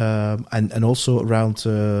Jules, and also around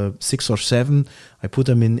 6 or 7, I put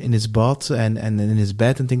him in his bath and in his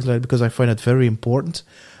bed and things like that, because I find that very important.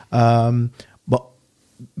 But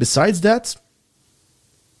besides that,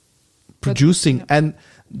 producing. And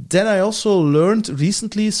then I also learned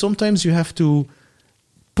recently, sometimes you have to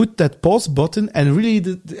put that pause button and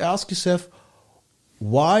really ask yourself,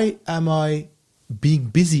 why am I being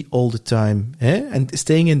busy all the time, and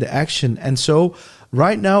staying in the action? And so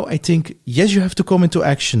right now, I think, yes, you have to come into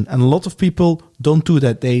action. And a lot of people don't do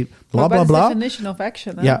that. They blah, blah, blah. The definition of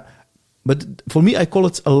action. Huh? Yeah. But for me, I call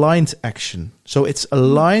it aligned action. So it's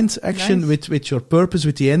aligned action with your purpose,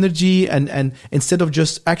 with the energy, and instead of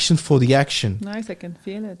just action for the action. Nice, I can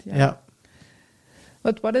feel it. Yeah.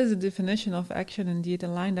 But what is the definition of action? Indeed,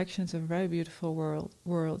 aligned action is a very beautiful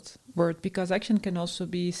word, because action can also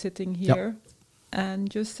be sitting here and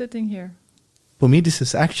just sitting here. For me, this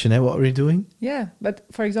is action. What are we doing? Yeah, but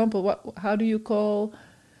for example, how do you call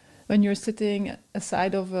when you're sitting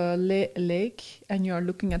aside of a lake and you're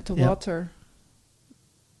looking at the water?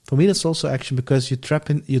 For me, that's also action, because you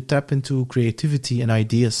tap into creativity and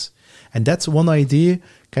ideas, and that's one idea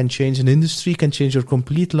can change an industry, can change your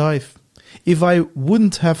complete life. If I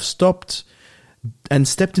wouldn't have stopped and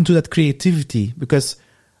stepped into that creativity, because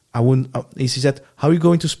I wouldn't, he said, how are you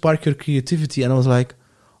going to spark your creativity? And I was like,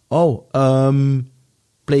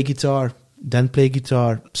 play guitar, then play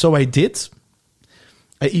guitar. So I did.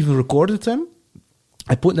 I even recorded them.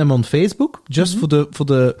 I put them on Facebook just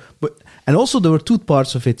and also there were two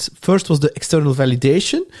parts of it. First was the external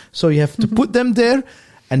validation. So you have to put them there,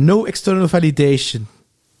 and no external validation.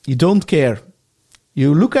 You don't care.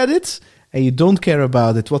 You look at it and you don't care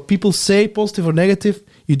about it. What people say, positive or negative,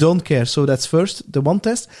 you don't care. So that's first, the one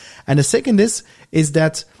test. And the second is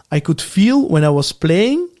that I could feel when I was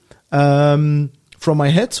playing from my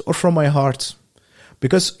head or from my heart.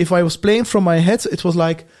 Because if I was playing from my head, it was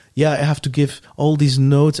like, I have to give all these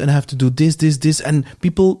notes and I have to do this. And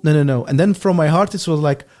people, no. And then from my heart, it was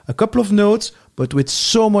like a couple of notes, but with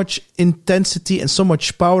so much intensity and so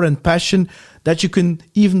much power and passion that you can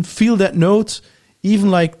even feel that note, even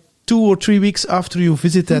like 2 or 3 weeks after you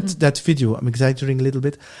visit that video. I'm exaggerating a little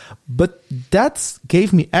bit. But that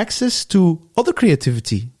gave me access to other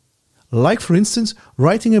creativity. Like, for instance,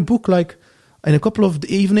 writing a book, like in a couple of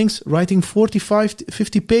evenings, writing 45,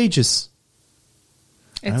 50 pages.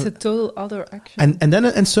 It's a total other action.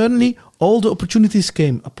 And suddenly all the opportunities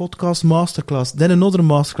came. A podcast masterclass, then another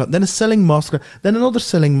masterclass, then a selling masterclass, then another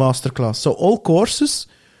selling masterclass. So all courses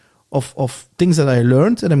of things that I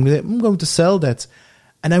learned, and I'm going to sell that.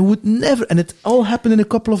 And I would never, and it all happened in a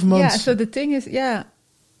couple of months. Yeah, so the thing is, as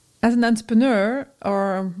an entrepreneur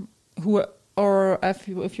or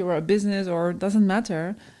if you're a business, or it doesn't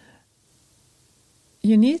matter,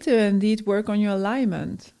 you need to indeed work on your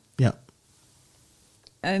alignment. Yeah.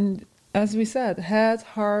 And as we said, head,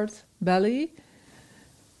 heart, belly,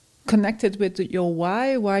 connected with your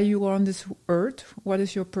why you are on this earth, what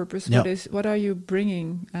is your purpose, what are you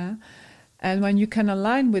bringing? And when you can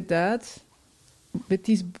align with that, with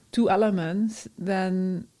these two elements,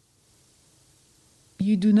 then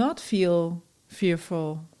you do not feel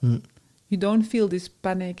fearful. You don't feel this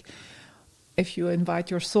panic. If you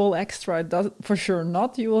invite your soul extra, it does, for sure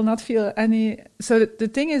not. You will not feel any. So the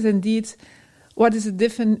thing is, indeed, what is the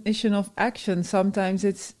definition of action? Sometimes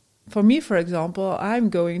it's, for me, for example, I'm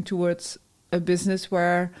going towards a business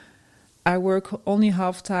where I work only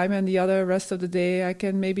half time, and the other rest of the day I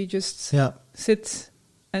can maybe just sit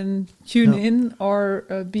and tune in, or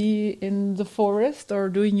be in the forest, or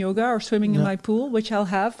doing yoga, or swimming in my pool, which I'll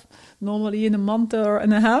have normally in a month or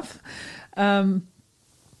and a half. And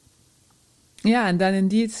then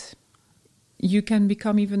indeed you can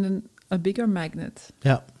become even a bigger magnet.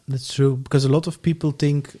 Yeah, that's true. Because a lot of people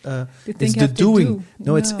think it's the doing.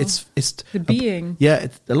 No, it's the being. A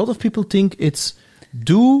lot of people think it's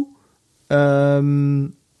do,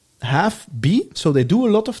 have, be. So they do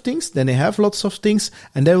a lot of things, then they have lots of things,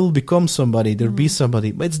 and they will become somebody. They'll be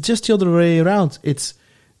somebody. But it's just the other way around. It's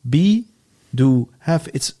be, do, have.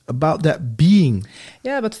 It's about that being.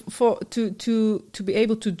 Yeah, but to be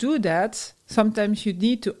able to do that, sometimes you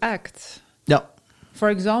need to act. Yeah. For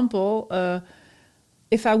example,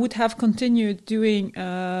 if I would have continued doing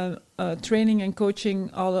training and coaching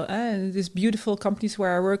all these beautiful companies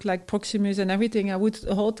where I work, like Proximus and everything, I would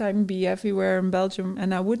the whole time be everywhere in Belgium,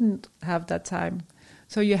 and I wouldn't have that time.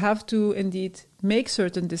 So you have to indeed make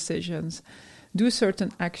certain decisions, do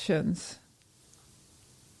certain actions,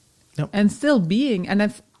 and still being.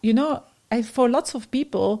 And for lots of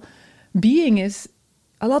people, being is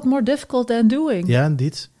a lot more difficult than doing. Yeah,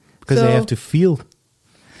 indeed, because they have to feel.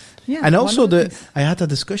 Yeah, and also I had a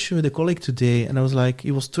discussion with a colleague today, and I was like,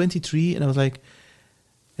 he was 23, and I was like,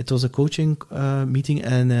 it was a coaching meeting,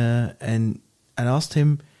 and I asked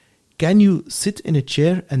him, can you sit in a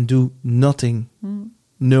chair and do nothing?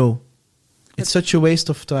 No, it's such a waste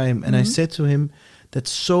of time. And I said to him,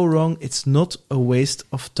 that's so wrong. It's not a waste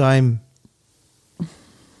of time.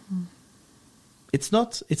 It's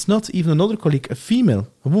not even another colleague, a female,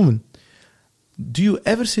 a woman. do you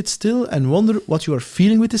ever sit still and wonder what you are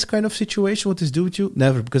feeling with this kind of situation? What this do with you?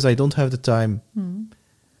 Never, because I don't have the time. And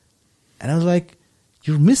I was like,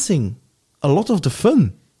 you're missing a lot of the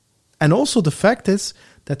fun. And also the fact is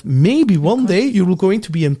that maybe one day you're going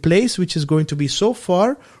to be in a place which is going to be so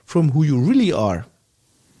far from who you really are.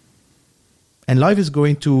 And life is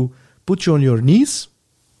going to put you on your knees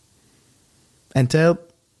and tell,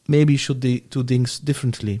 maybe you should do things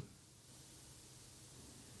differently.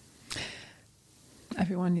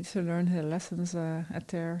 Everyone needs to learn their lessons at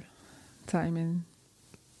their time in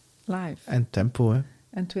life. And tempo, eh?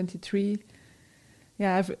 And 23,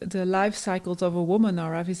 the life cycles of a woman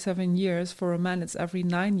are every 7 years. For a man, it's every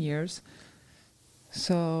 9 years.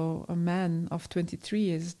 So a man of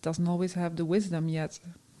 23 doesn't always have the wisdom yet,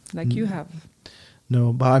 like you have.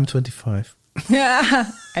 No, but I'm 25.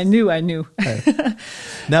 Yeah, I knew.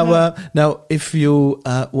 Now, if you,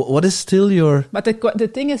 what is still your... But the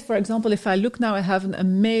thing is, for example, if I look now, I have an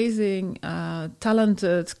amazing,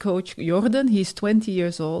 talented coach, Jordan. He's 20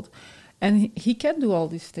 years old, and he can do all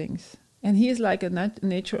these things. And he is like a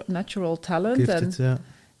natural talent,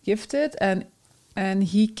 gifted, and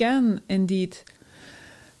he can indeed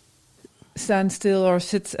stand still or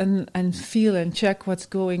sit and feel and check what's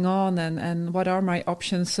going on and what are my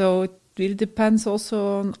options. So it really depends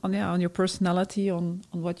also on your personality, on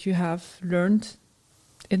what you have learned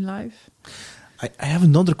in life. I have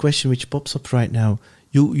another question which pops up right now.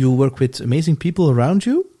 You work with amazing people around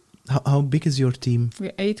you. How big is your team?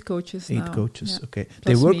 We're 8 coaches now. 8 coaches, yeah. Okay.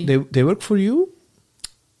 Plus They work for you?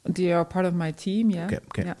 They are part of my team, yeah.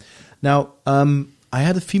 Okay. Yeah. Now, I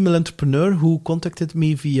had a female entrepreneur who contacted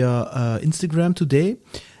me via Instagram today,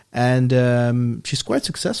 and she's quite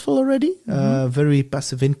successful already. Very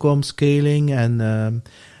passive income, scaling, and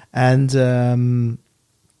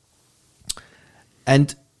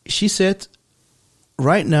she said,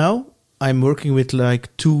 right now I'm working with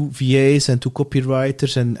like 2 VAs and 2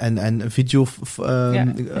 copywriters and a video.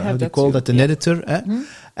 How do you call that? An editor,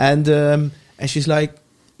 and she's like,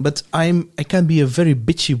 but I can be a very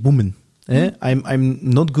bitchy woman. I'm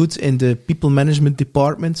not good in the people management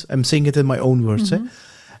department. I'm saying it in my own words.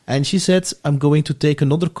 And she said, I'm going to take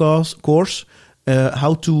another course,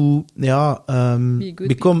 how to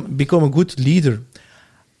become a good leader.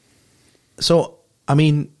 So, I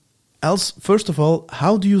mean, Els, first of all,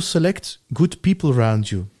 how do you select good people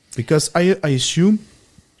around you? Because I assume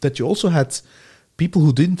that you also had people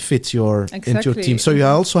who didn't fit into your team. So you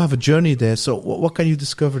also have a journey there. So what can you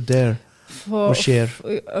discover there or share?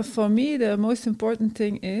 For me, the most important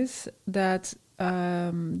thing is that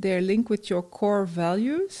they're linked with your core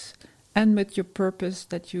values and with your purpose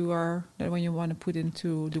that when you want to put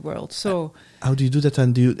into the world. So how do you do that?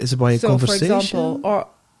 And is it by a conversation? For example, or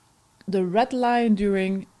the red line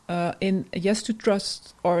during in Yes to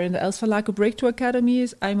Trust or in the Els van Laken Breakthrough Academy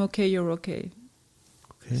is I'm okay, you're okay.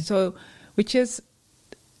 So, which is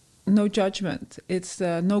no judgment. It's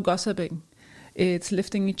no gossiping. It's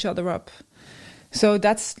lifting each other up. So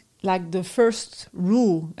that's like the first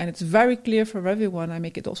rule, and it's very clear for everyone. I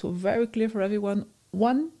make it also very clear for everyone.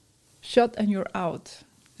 1 shot and you're out.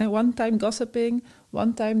 And 1 time gossiping,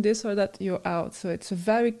 1 time this or that, you're out. So it's a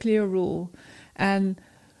very clear rule. And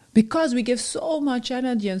because we give so much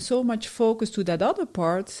energy and so much focus to that other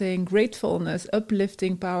part, saying gratefulness,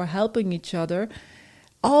 uplifting power, helping each other,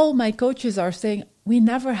 all my coaches are saying, we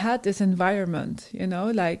never had this environment,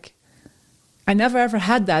 like I never ever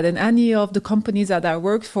had that in any of the companies that I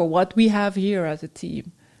worked for, what we have here as a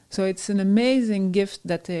team. So it's an amazing gift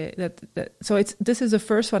this is the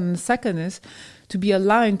first one. And the second is to be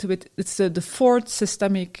aligned with, it's the 4th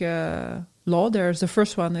systemic law. There's the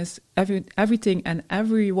first one is everything and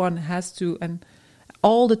everyone has to, and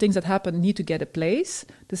all the things that happen need to get a place.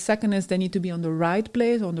 The second is they need to be on the right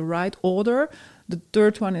place, on the right order. The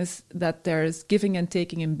third one is that there is giving and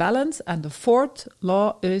taking in balance. And the 4th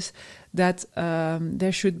law is that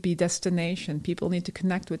there should be destination. People need to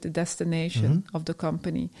connect with the destination of the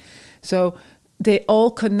company. So they all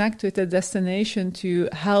connect with the destination to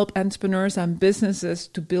help entrepreneurs and businesses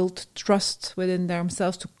to build trust within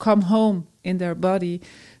themselves, to come home in their body,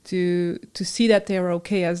 to see that they're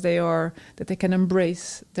okay as they are, that they can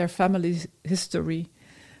embrace their family's history.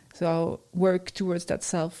 So work towards that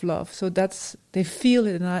self-love. So they feel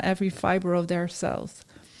it in every fiber of their cells.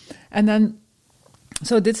 And then,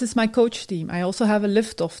 so this is my coach team. I also have a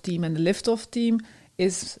lift-off team, and the lift-off team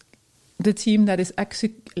is the team that is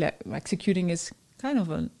executing is kind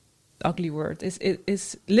of an ugly word.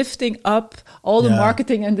 Is lifting up all the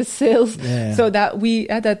marketing and the sales, so that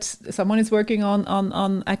that someone is working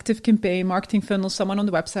on active campaign, marketing funnels, someone on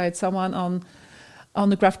the website, someone on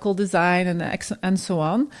the graphical design and so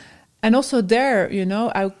on. And also there,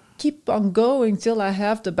 I keep on going till I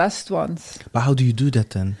have the best ones. But how do you do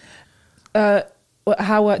that then?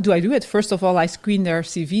 How do I do it? First of all, I screen their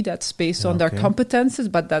CV. That's based on their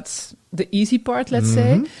competences, but that's the easy part, let's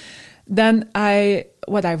say. Then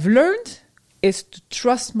what I've learned is to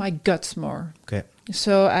trust my guts more. Okay.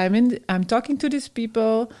 So I'm talking to these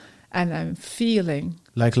people and I'm feeling.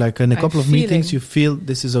 Like in a couple of meetings, you feel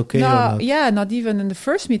this is okay or not? Yeah, not even in the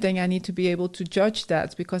first meeting. I need to be able to judge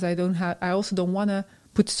that because I also don't want to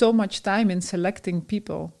put so much time in selecting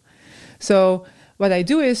people. So what I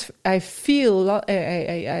do is I feel a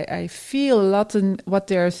lot in what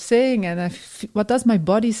they're saying, and what does my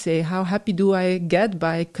body say? How happy do I get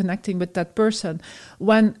by connecting with that person?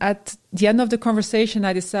 When at the end of the conversation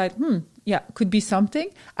I decide, could be something,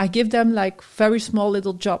 I give them like very small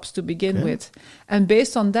little jobs to begin with. And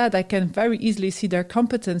based on that, I can very easily see their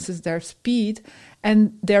competences, their speed,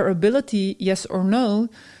 and their ability, yes or no,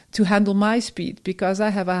 to handle my speed, because I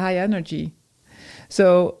have a high energy.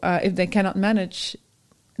 So if they cannot manage,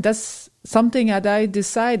 that's something that I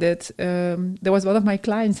decided. There was one of my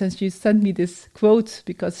clients, and she sent me this quote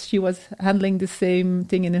because she was handling the same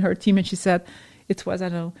thing in her team, and she said, it was, I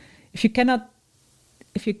don't know, if you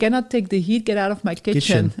cannot take the heat, get out of my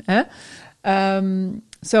kitchen.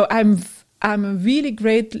 So I'm a really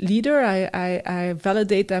great leader. I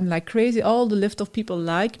validate them like crazy. All the lift of people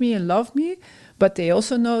like me and love me, but they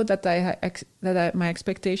also know that my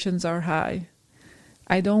expectations are high.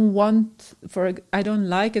 I don't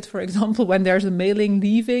like it, for example, when there's a mailing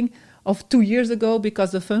leaving of 2 years ago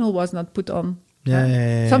because the funnel was not put on.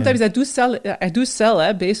 Sometimes I do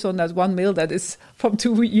sell based on that one mail that is from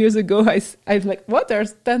 2 years ago. I'm like, what?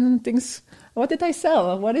 There's 10 things. What did I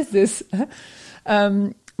sell? What is this?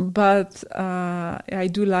 But I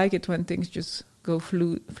do like it when things just go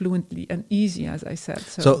fluently and easy, as I said.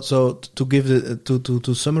 So to give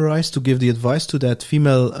to summarize, to give the advice to that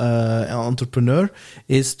female entrepreneur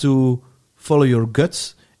is to follow your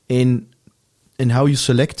guts in how you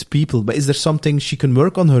select people. But is there something she can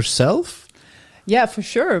work on herself? Yeah, for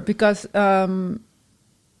sure. Because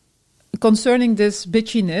concerning this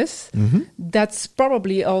bitchiness, that's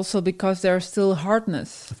probably also because there's still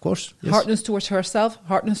hardness. Of course. Yes. Hardness towards herself,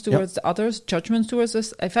 hardness towards the others, judgment towards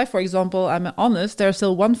us. If I, for example, I'm honest, there's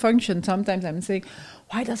still one function. Sometimes I'm saying,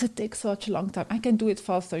 why does it take such a long time? I can do it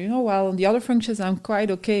faster. While on the other functions, I'm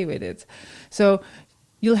quite okay with it. So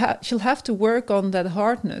she'll have to work on that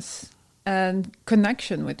hardness and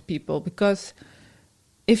connection with people, because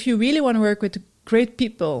if you really want to work with great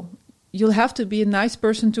people, you'll have to be a nice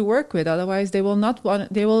person to work with. Otherwise, they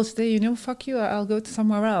will say, fuck you, I'll go to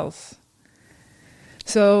somewhere else.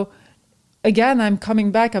 So again, I'm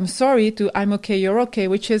coming back. I'm sorry to I'm okay, you're okay,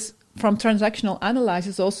 which is from transactional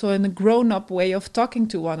analysis also in a grown-up way of talking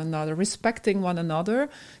to one another, respecting one another,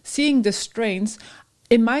 seeing the strengths.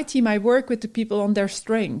 In my team, I work with the people on their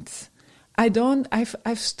strengths.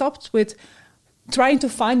 I've stopped with trying to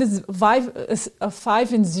find a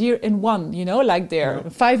 5 and 0 in 1, like there,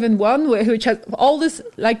 5 and 1, which has all this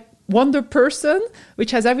like wonder person,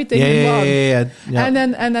 which has everything in one. Yeah.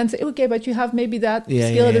 And then say, okay, but you have maybe that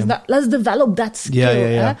skill. It is not. Let's develop that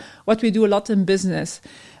skill. What we do a lot in business.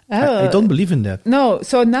 I don't believe in that. No.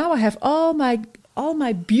 So now I have all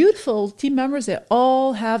my beautiful team members. They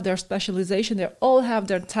all have their specialization. They all have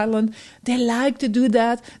their talent. They like to do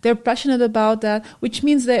that. They're passionate about that, which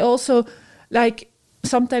means they also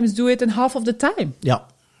sometimes do it in half of the time. Yeah.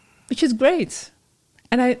 Which is great.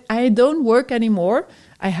 And I don't work anymore.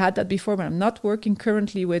 I had that before, but I'm not working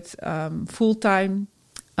currently with full-time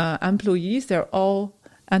employees. They're all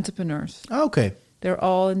entrepreneurs. Oh, okay. They're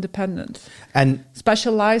all independent. And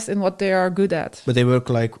specialized in what they are good at. But they work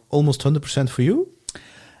like almost 100% for you?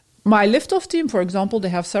 My lift-off team, for example, they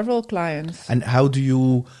have several clients. And how do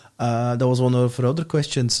you... that was one of her other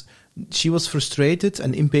questions. She was frustrated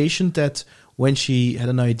and impatient that when she had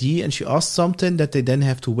an idea and she asked something, that they then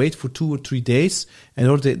have to wait for 2 or 3 days in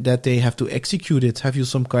order that they have to execute it. Have you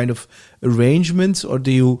some kind of arrangement, or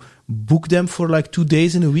do you book them for like 2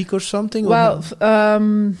 days in a week or something? Well,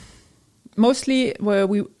 mostly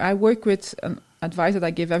I work with an advice that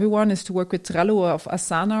I give everyone is to work with Trello or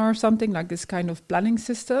Asana or something like this kind of planning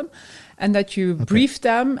system, and that you brief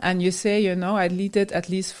them and you say, I need it at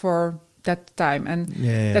least for that time, and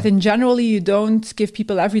that in generally you don't give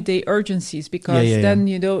people everyday urgencies, because then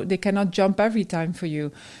they cannot jump every time for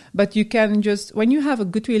you. But you can just, when you have a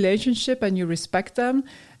good relationship and you respect them,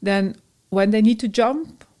 then when they need to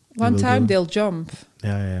jump one time, they'll jump.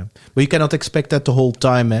 But you cannot expect that the whole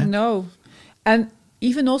time, eh? No. And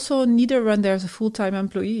even also neither when there's a full-time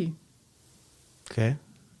employee. Okay.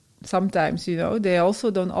 sometimes, they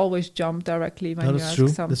also don't always jump directly when you ask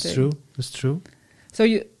something. That's true. So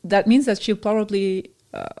that means that she probably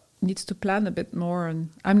needs to plan a bit more. And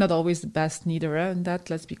I'm not always the best neither, and that,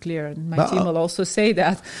 let's be clear. And my team will also say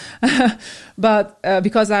that. But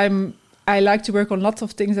because I like to work on lots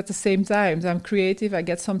of things at the same time. So I'm creative. I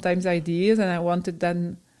get sometimes ideas, and I want it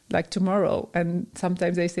then like tomorrow. And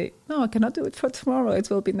sometimes they say, no, I cannot do it for tomorrow. It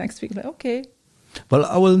will be next week. Like, okay. Well,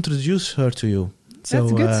 I will introduce her to you. So,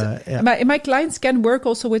 that's good. My clients can work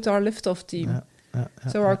also with our Liftoff team.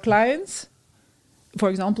 So our clients, for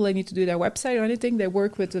example, they need to do their website or anything. They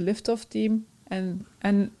work with the Liftoff team, and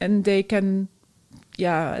they can,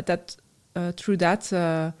 through that,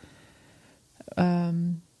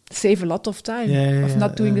 save a lot of time of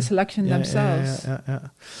not doing the selection themselves.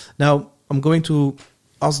 Now, I'm going to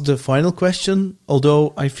ask the final question,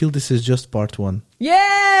 although I feel this is just part one.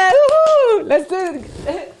 Yeah! Woohoo! Let's do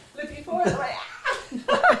it. Looking forward.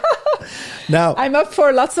 Now, I'm up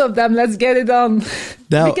for lots of them. Let's get it on.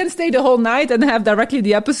 Now, we can stay the whole night and have directly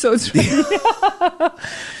the episodes ready.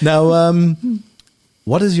 Now,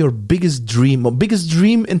 what is your biggest dream? Or biggest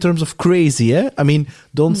dream in terms of crazy? I mean,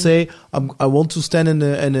 don't say I want to stand on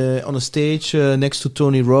a stage next to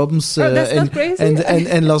Tony Robbins that's not crazy.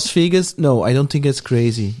 and Las Vegas. No, I don't think it's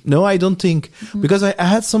crazy. No, I don't think because I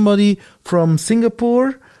had somebody from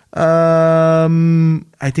Singapore. I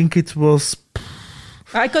think it was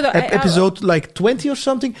episode like 20 or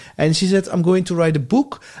something, and she said, I'm going to write a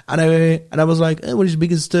book, and I was like, what is your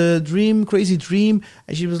biggest dream, crazy dream?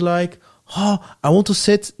 And she was like, I want to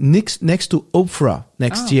sit next to Oprah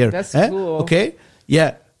next year. That's cool. Okay,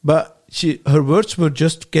 yeah, but her words were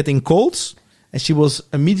just getting cold, and she was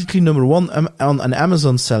immediately number one on an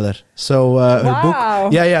Amazon seller. So her book,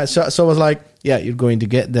 so I was like, you're going to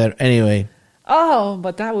get there anyway. Oh,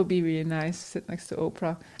 but that would be really nice to sit next to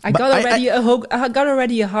Oprah. I got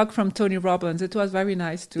already a hug from Tony Robbins. It was very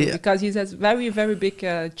nice too, because he has very, very big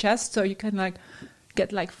chest, so you can like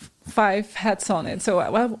get like 5 hats on it. So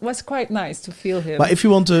it was quite nice to feel him. But if you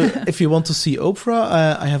want to see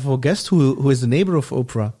Oprah, I have a guest who is the neighbor of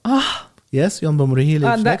Oprah. Yes, Jan Bommery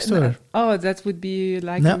lives next to her. Oh, that would be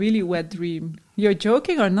like a really wet dream. You're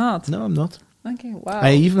joking or not? No, I'm not. Okay, wow.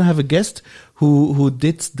 I even have a guest who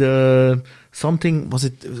did the something, was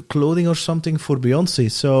it clothing or something for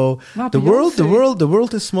Beyonce? So the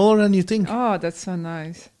world is smaller than you think. Oh, that's so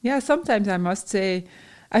nice. Yeah, sometimes I must say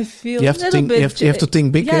I feel you have to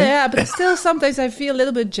think big. Yeah, but still sometimes I feel a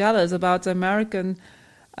little bit jealous about American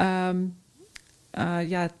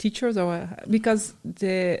teachers, or because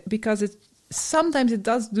it sometimes it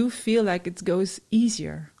do feel like it goes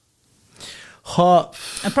easier.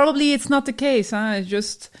 And probably it's not the case. It's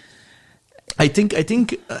just. I think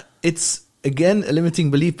it's again a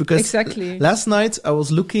limiting belief, because last night I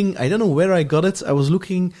was looking. I don't know where I got it. I was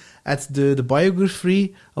looking at the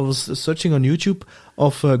biography. I was searching on YouTube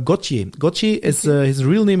of Gauthier. Gauthier is his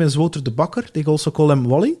real name is Wouter de Bakker. They also call him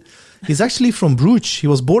Wally. He's actually from Bruges. He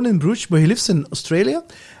was born in Bruges, but he lives in Australia,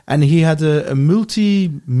 and he had a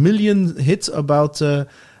multi-million hit about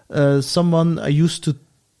someone I used to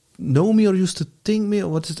know me or used to think me,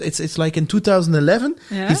 or it's like in 2011.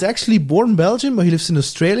 He's actually born in Belgium, but he lives in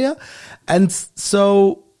Australia, and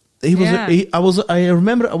so he was. I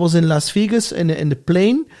remember I was in Las Vegas in the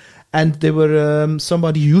plane, and there were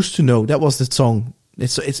somebody you used to know. That was the song.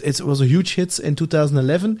 It was a huge hit in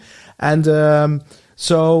 2011, and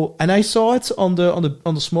and I saw it on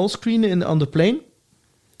the small screen on the plane,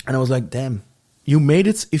 and I was like, damn. You made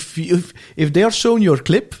it. If they are showing your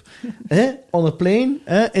clip on a plane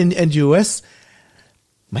in the US,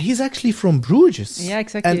 but he's actually from Bruges. Yeah,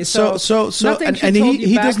 exactly. And so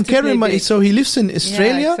he doesn't carry money. So he lives in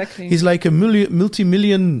Australia. Yeah, exactly. He's like a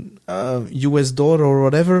multi-million US dollar or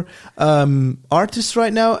whatever artist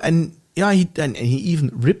right now, and he even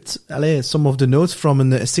ripped some of the notes from a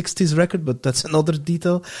 60s record, but that's another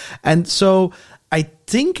detail. And so I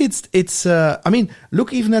think it's I mean,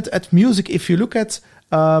 look even at music. If you look at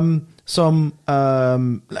some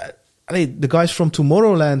the guys from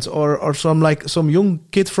Tomorrowland or some young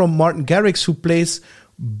kid from Martin Garrix who plays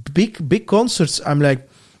big concerts, I'm like,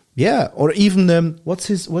 yeah. Or even what's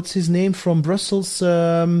his name from Brussels?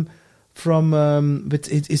 But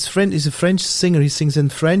his friend is a French singer. He sings in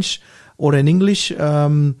French or in English.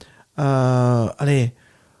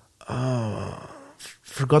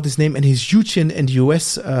 Forgot his name, and he's huge in the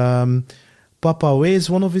US. Papa Way is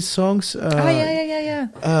one of his songs.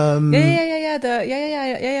 And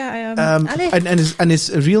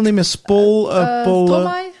his real name is Paul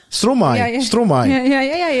Stromae. Stromae.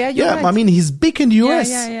 Yeah, right. I mean, he's big in the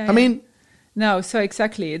US. I mean, No, so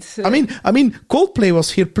exactly. It's. I mean, Coldplay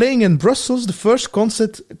was here playing in Brussels. The first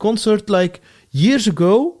concert like years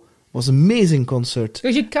ago was amazing concert.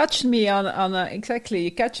 Because you catch me on exactly.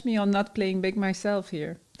 You catch me on not playing big myself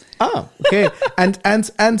here. Ah, okay.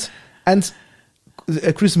 and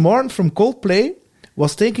Chris Martin from Coldplay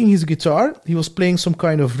was taking his guitar. He was playing some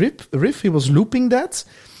kind of riff. He was looping that,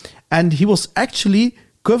 and he was actually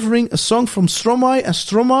covering a song from Stromae, and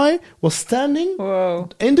Stromae was standing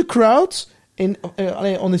in the crowd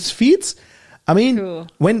on his feet. I mean, cool.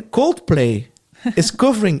 When Coldplay is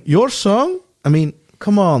covering your song, I mean,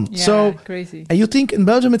 come on. Yeah, so crazy. And you think in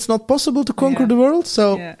Belgium it's not possible to conquer the world?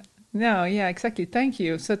 So yeah. No, yeah, exactly. Thank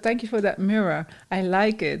you. So thank you for that mirror. I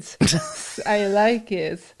like it. I like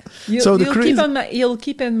it. You'll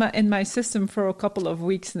keep in my system for a couple of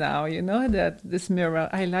weeks now. You know that this mirror.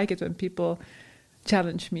 I like it when people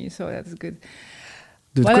challenge me. So that's good.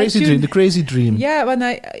 The crazy dream. Yeah,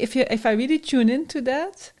 if I really tune into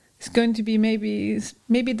that, it's going to be maybe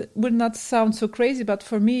it would not sound so crazy, but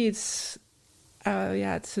for me it's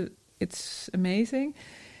amazing.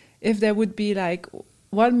 If there would be like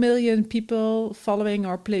 1 million people following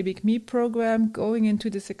our Play Big Me program, going into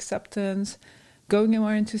this acceptance, going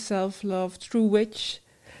more into self-love, through which,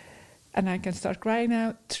 and I can start crying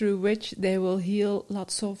now, through which they will heal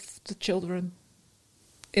lots of the children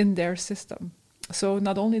in their system. So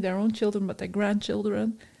not only their own children, but their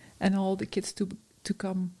grandchildren and all the kids to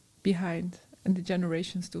come behind and the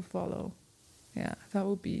generations to follow. Yeah, that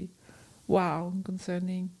would be wow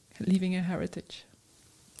concerning leaving a heritage.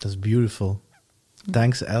 That's beautiful.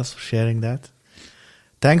 Thanks, Els, for sharing that.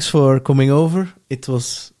 Thanks for coming over.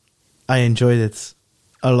 I enjoyed it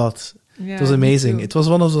a lot. Yeah, it was amazing. It was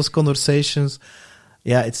one of those conversations.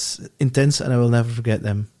 Yeah, it's intense and I will never forget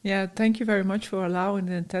them. Yeah, thank you very much for allowing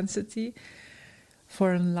the intensity,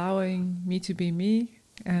 for allowing me to be me,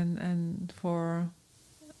 and for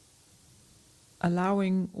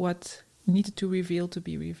allowing what needed to reveal to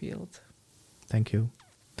be revealed. Thank you.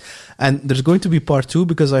 And there's going to be part 2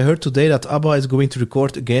 because I heard today that ABBA is going to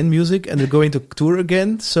record again music and they're going to tour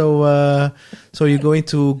again. So you're going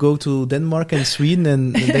to go to Denmark and Sweden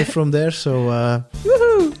and they're from there. So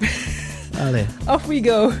woohoo! Allez. Off we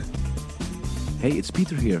go. Hey, it's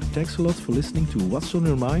Peter here. Thanks a lot for listening to What's on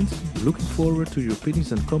Your Mind. Looking forward to your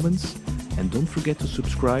opinions and comments. And don't forget to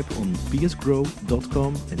subscribe on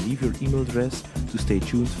psgrow.com and leave your email address to stay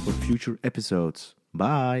tuned for future episodes.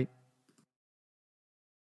 Bye!